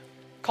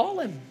 Call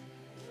him.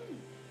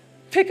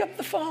 Pick up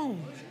the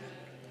phone.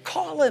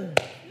 Call him.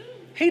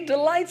 He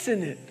delights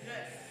in it.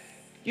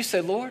 You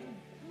say, Lord,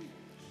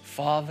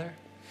 Father,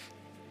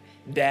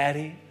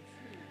 Daddy,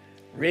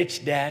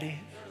 Rich Daddy,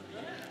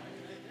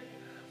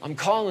 I'm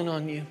calling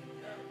on you.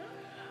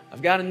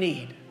 I've got a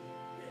need.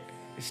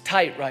 It's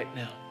tight right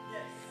now.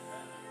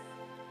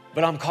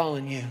 But I'm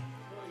calling you.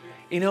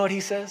 You know what he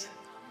says?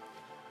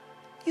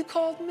 You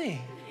called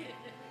me.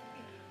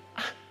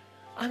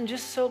 I'm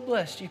just so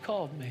blessed you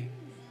called me.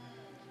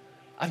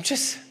 I'm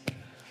just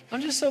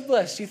so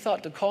blessed you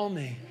thought to call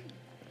me.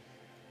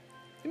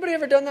 Anybody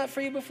ever done that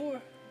for you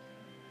before?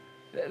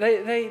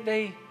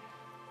 They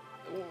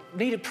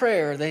needed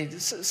prayer,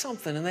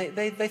 something, and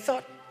they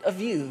thought of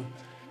you.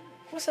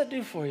 What's that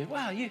do for you?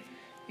 Wow, you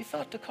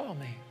thought to call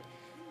me.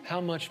 How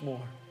much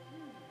more?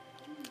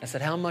 I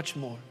said, how much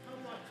more?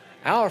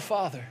 Our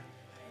Father,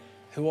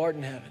 who art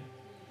in heaven,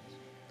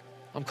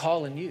 I'm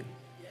calling you.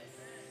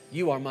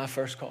 You are my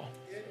first call.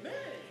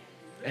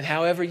 And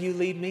however you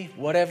lead me,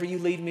 whatever you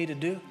lead me to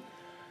do,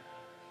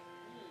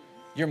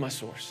 you're my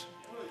source.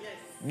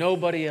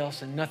 Nobody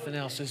else and nothing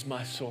else is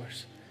my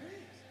source.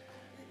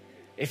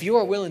 If you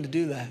are willing to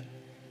do that,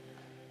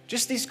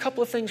 just these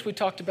couple of things we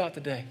talked about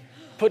today,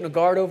 putting a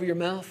guard over your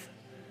mouth,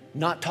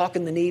 not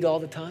talking the need all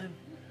the time,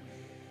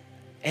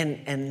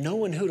 and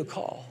knowing who to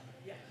call.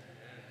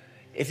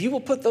 If you will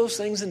put those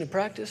things into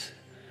practice,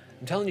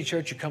 I'm telling you,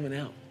 church, you're coming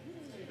out.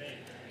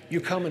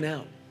 You're coming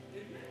out.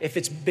 If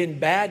it's been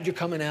bad, you're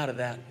coming out of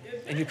that.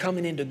 And you're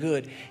coming into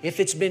good. If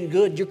it's been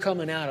good, you're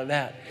coming out of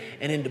that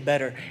and into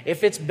better.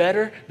 If it's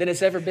better than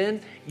it's ever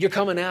been, you're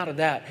coming out of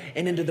that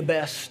and into the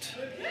best.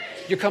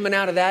 You're coming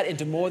out of that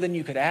into more than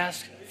you could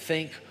ask,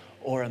 think,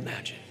 or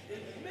imagine.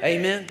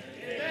 Amen?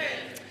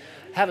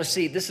 Have a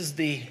seat. This is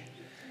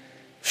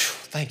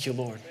thank you,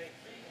 Lord.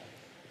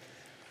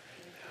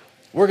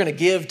 We're going to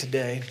give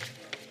today,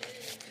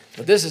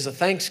 but this is a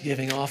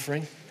Thanksgiving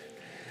offering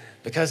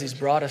because he's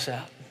brought us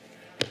out.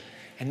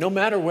 And no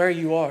matter where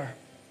you are,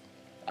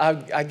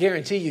 I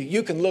guarantee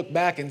you can look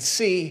back and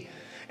see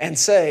and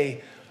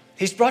say,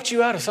 He's brought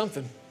you out of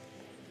something.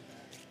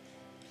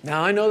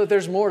 Now, I know that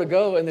there's more to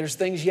go and there's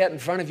things yet in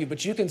front of you,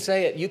 but you can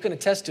say it, you can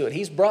attest to it.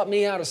 He's brought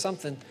me out of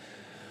something.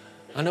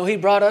 I know He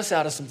brought us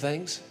out of some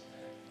things.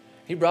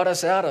 He brought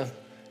us out of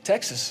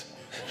Texas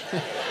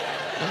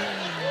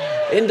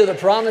into the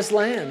promised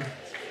land.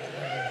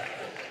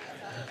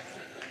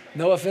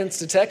 No offense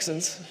to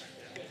Texans,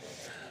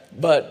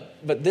 but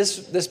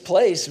this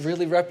place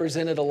really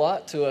represented a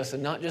lot to us,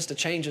 and not just a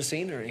change of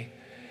scenery.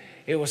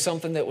 It was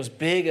something that was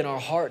big in our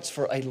hearts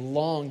for a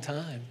long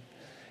time,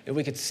 and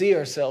we could see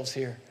ourselves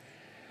here.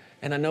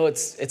 And I know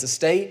it's a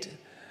state,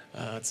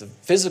 it's a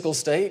physical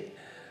state,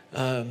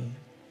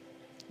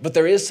 but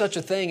there is such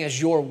a thing as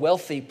your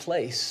wealthy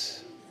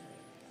place.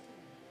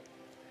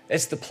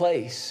 It's the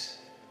place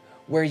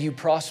where you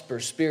prosper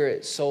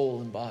spirit,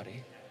 soul, and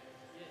body.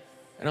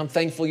 And I'm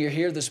thankful you're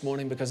here this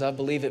morning because I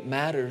believe it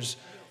matters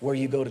where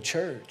you go to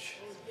church.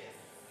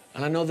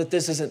 And I know that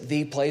this isn't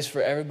the place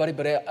for everybody,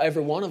 but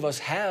every one of us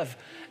have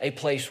a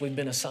place we've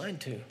been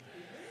assigned to.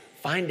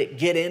 Find it,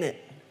 get in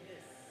it,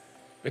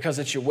 because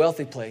it's your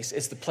wealthy place.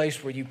 It's the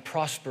place where you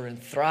prosper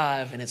and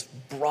thrive, and it's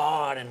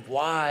broad and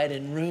wide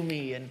and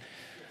roomy and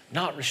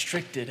not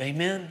restricted.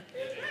 Amen?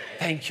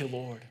 Thank you,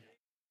 Lord.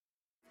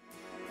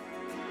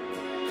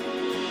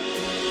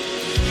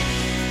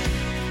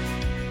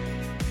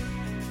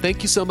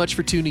 Thank you so much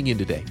for tuning in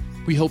today.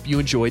 We hope you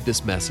enjoyed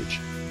this message.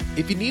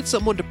 If you need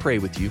someone to pray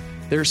with you,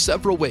 there are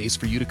several ways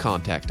for you to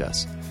contact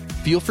us.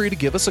 Feel free to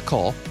give us a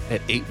call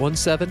at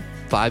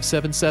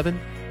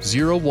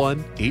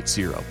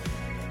 817-577-0180.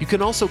 You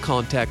can also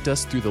contact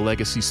us through the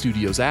Legacy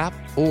Studios app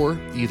or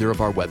either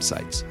of our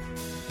websites.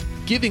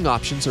 Giving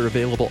options are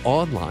available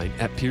online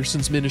at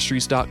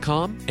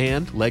pearsonsministries.com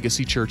and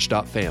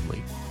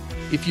legacychurch.family.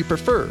 If you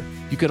prefer,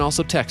 you can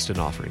also text an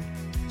offering.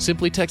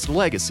 Simply text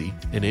Legacy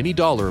and any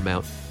dollar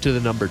amount to the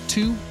number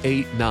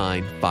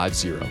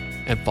 28950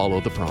 and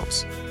follow the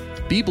prompts.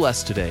 Be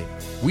blessed today.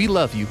 We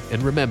love you,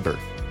 and remember,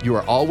 you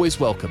are always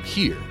welcome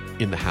here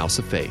in the House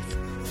of Faith.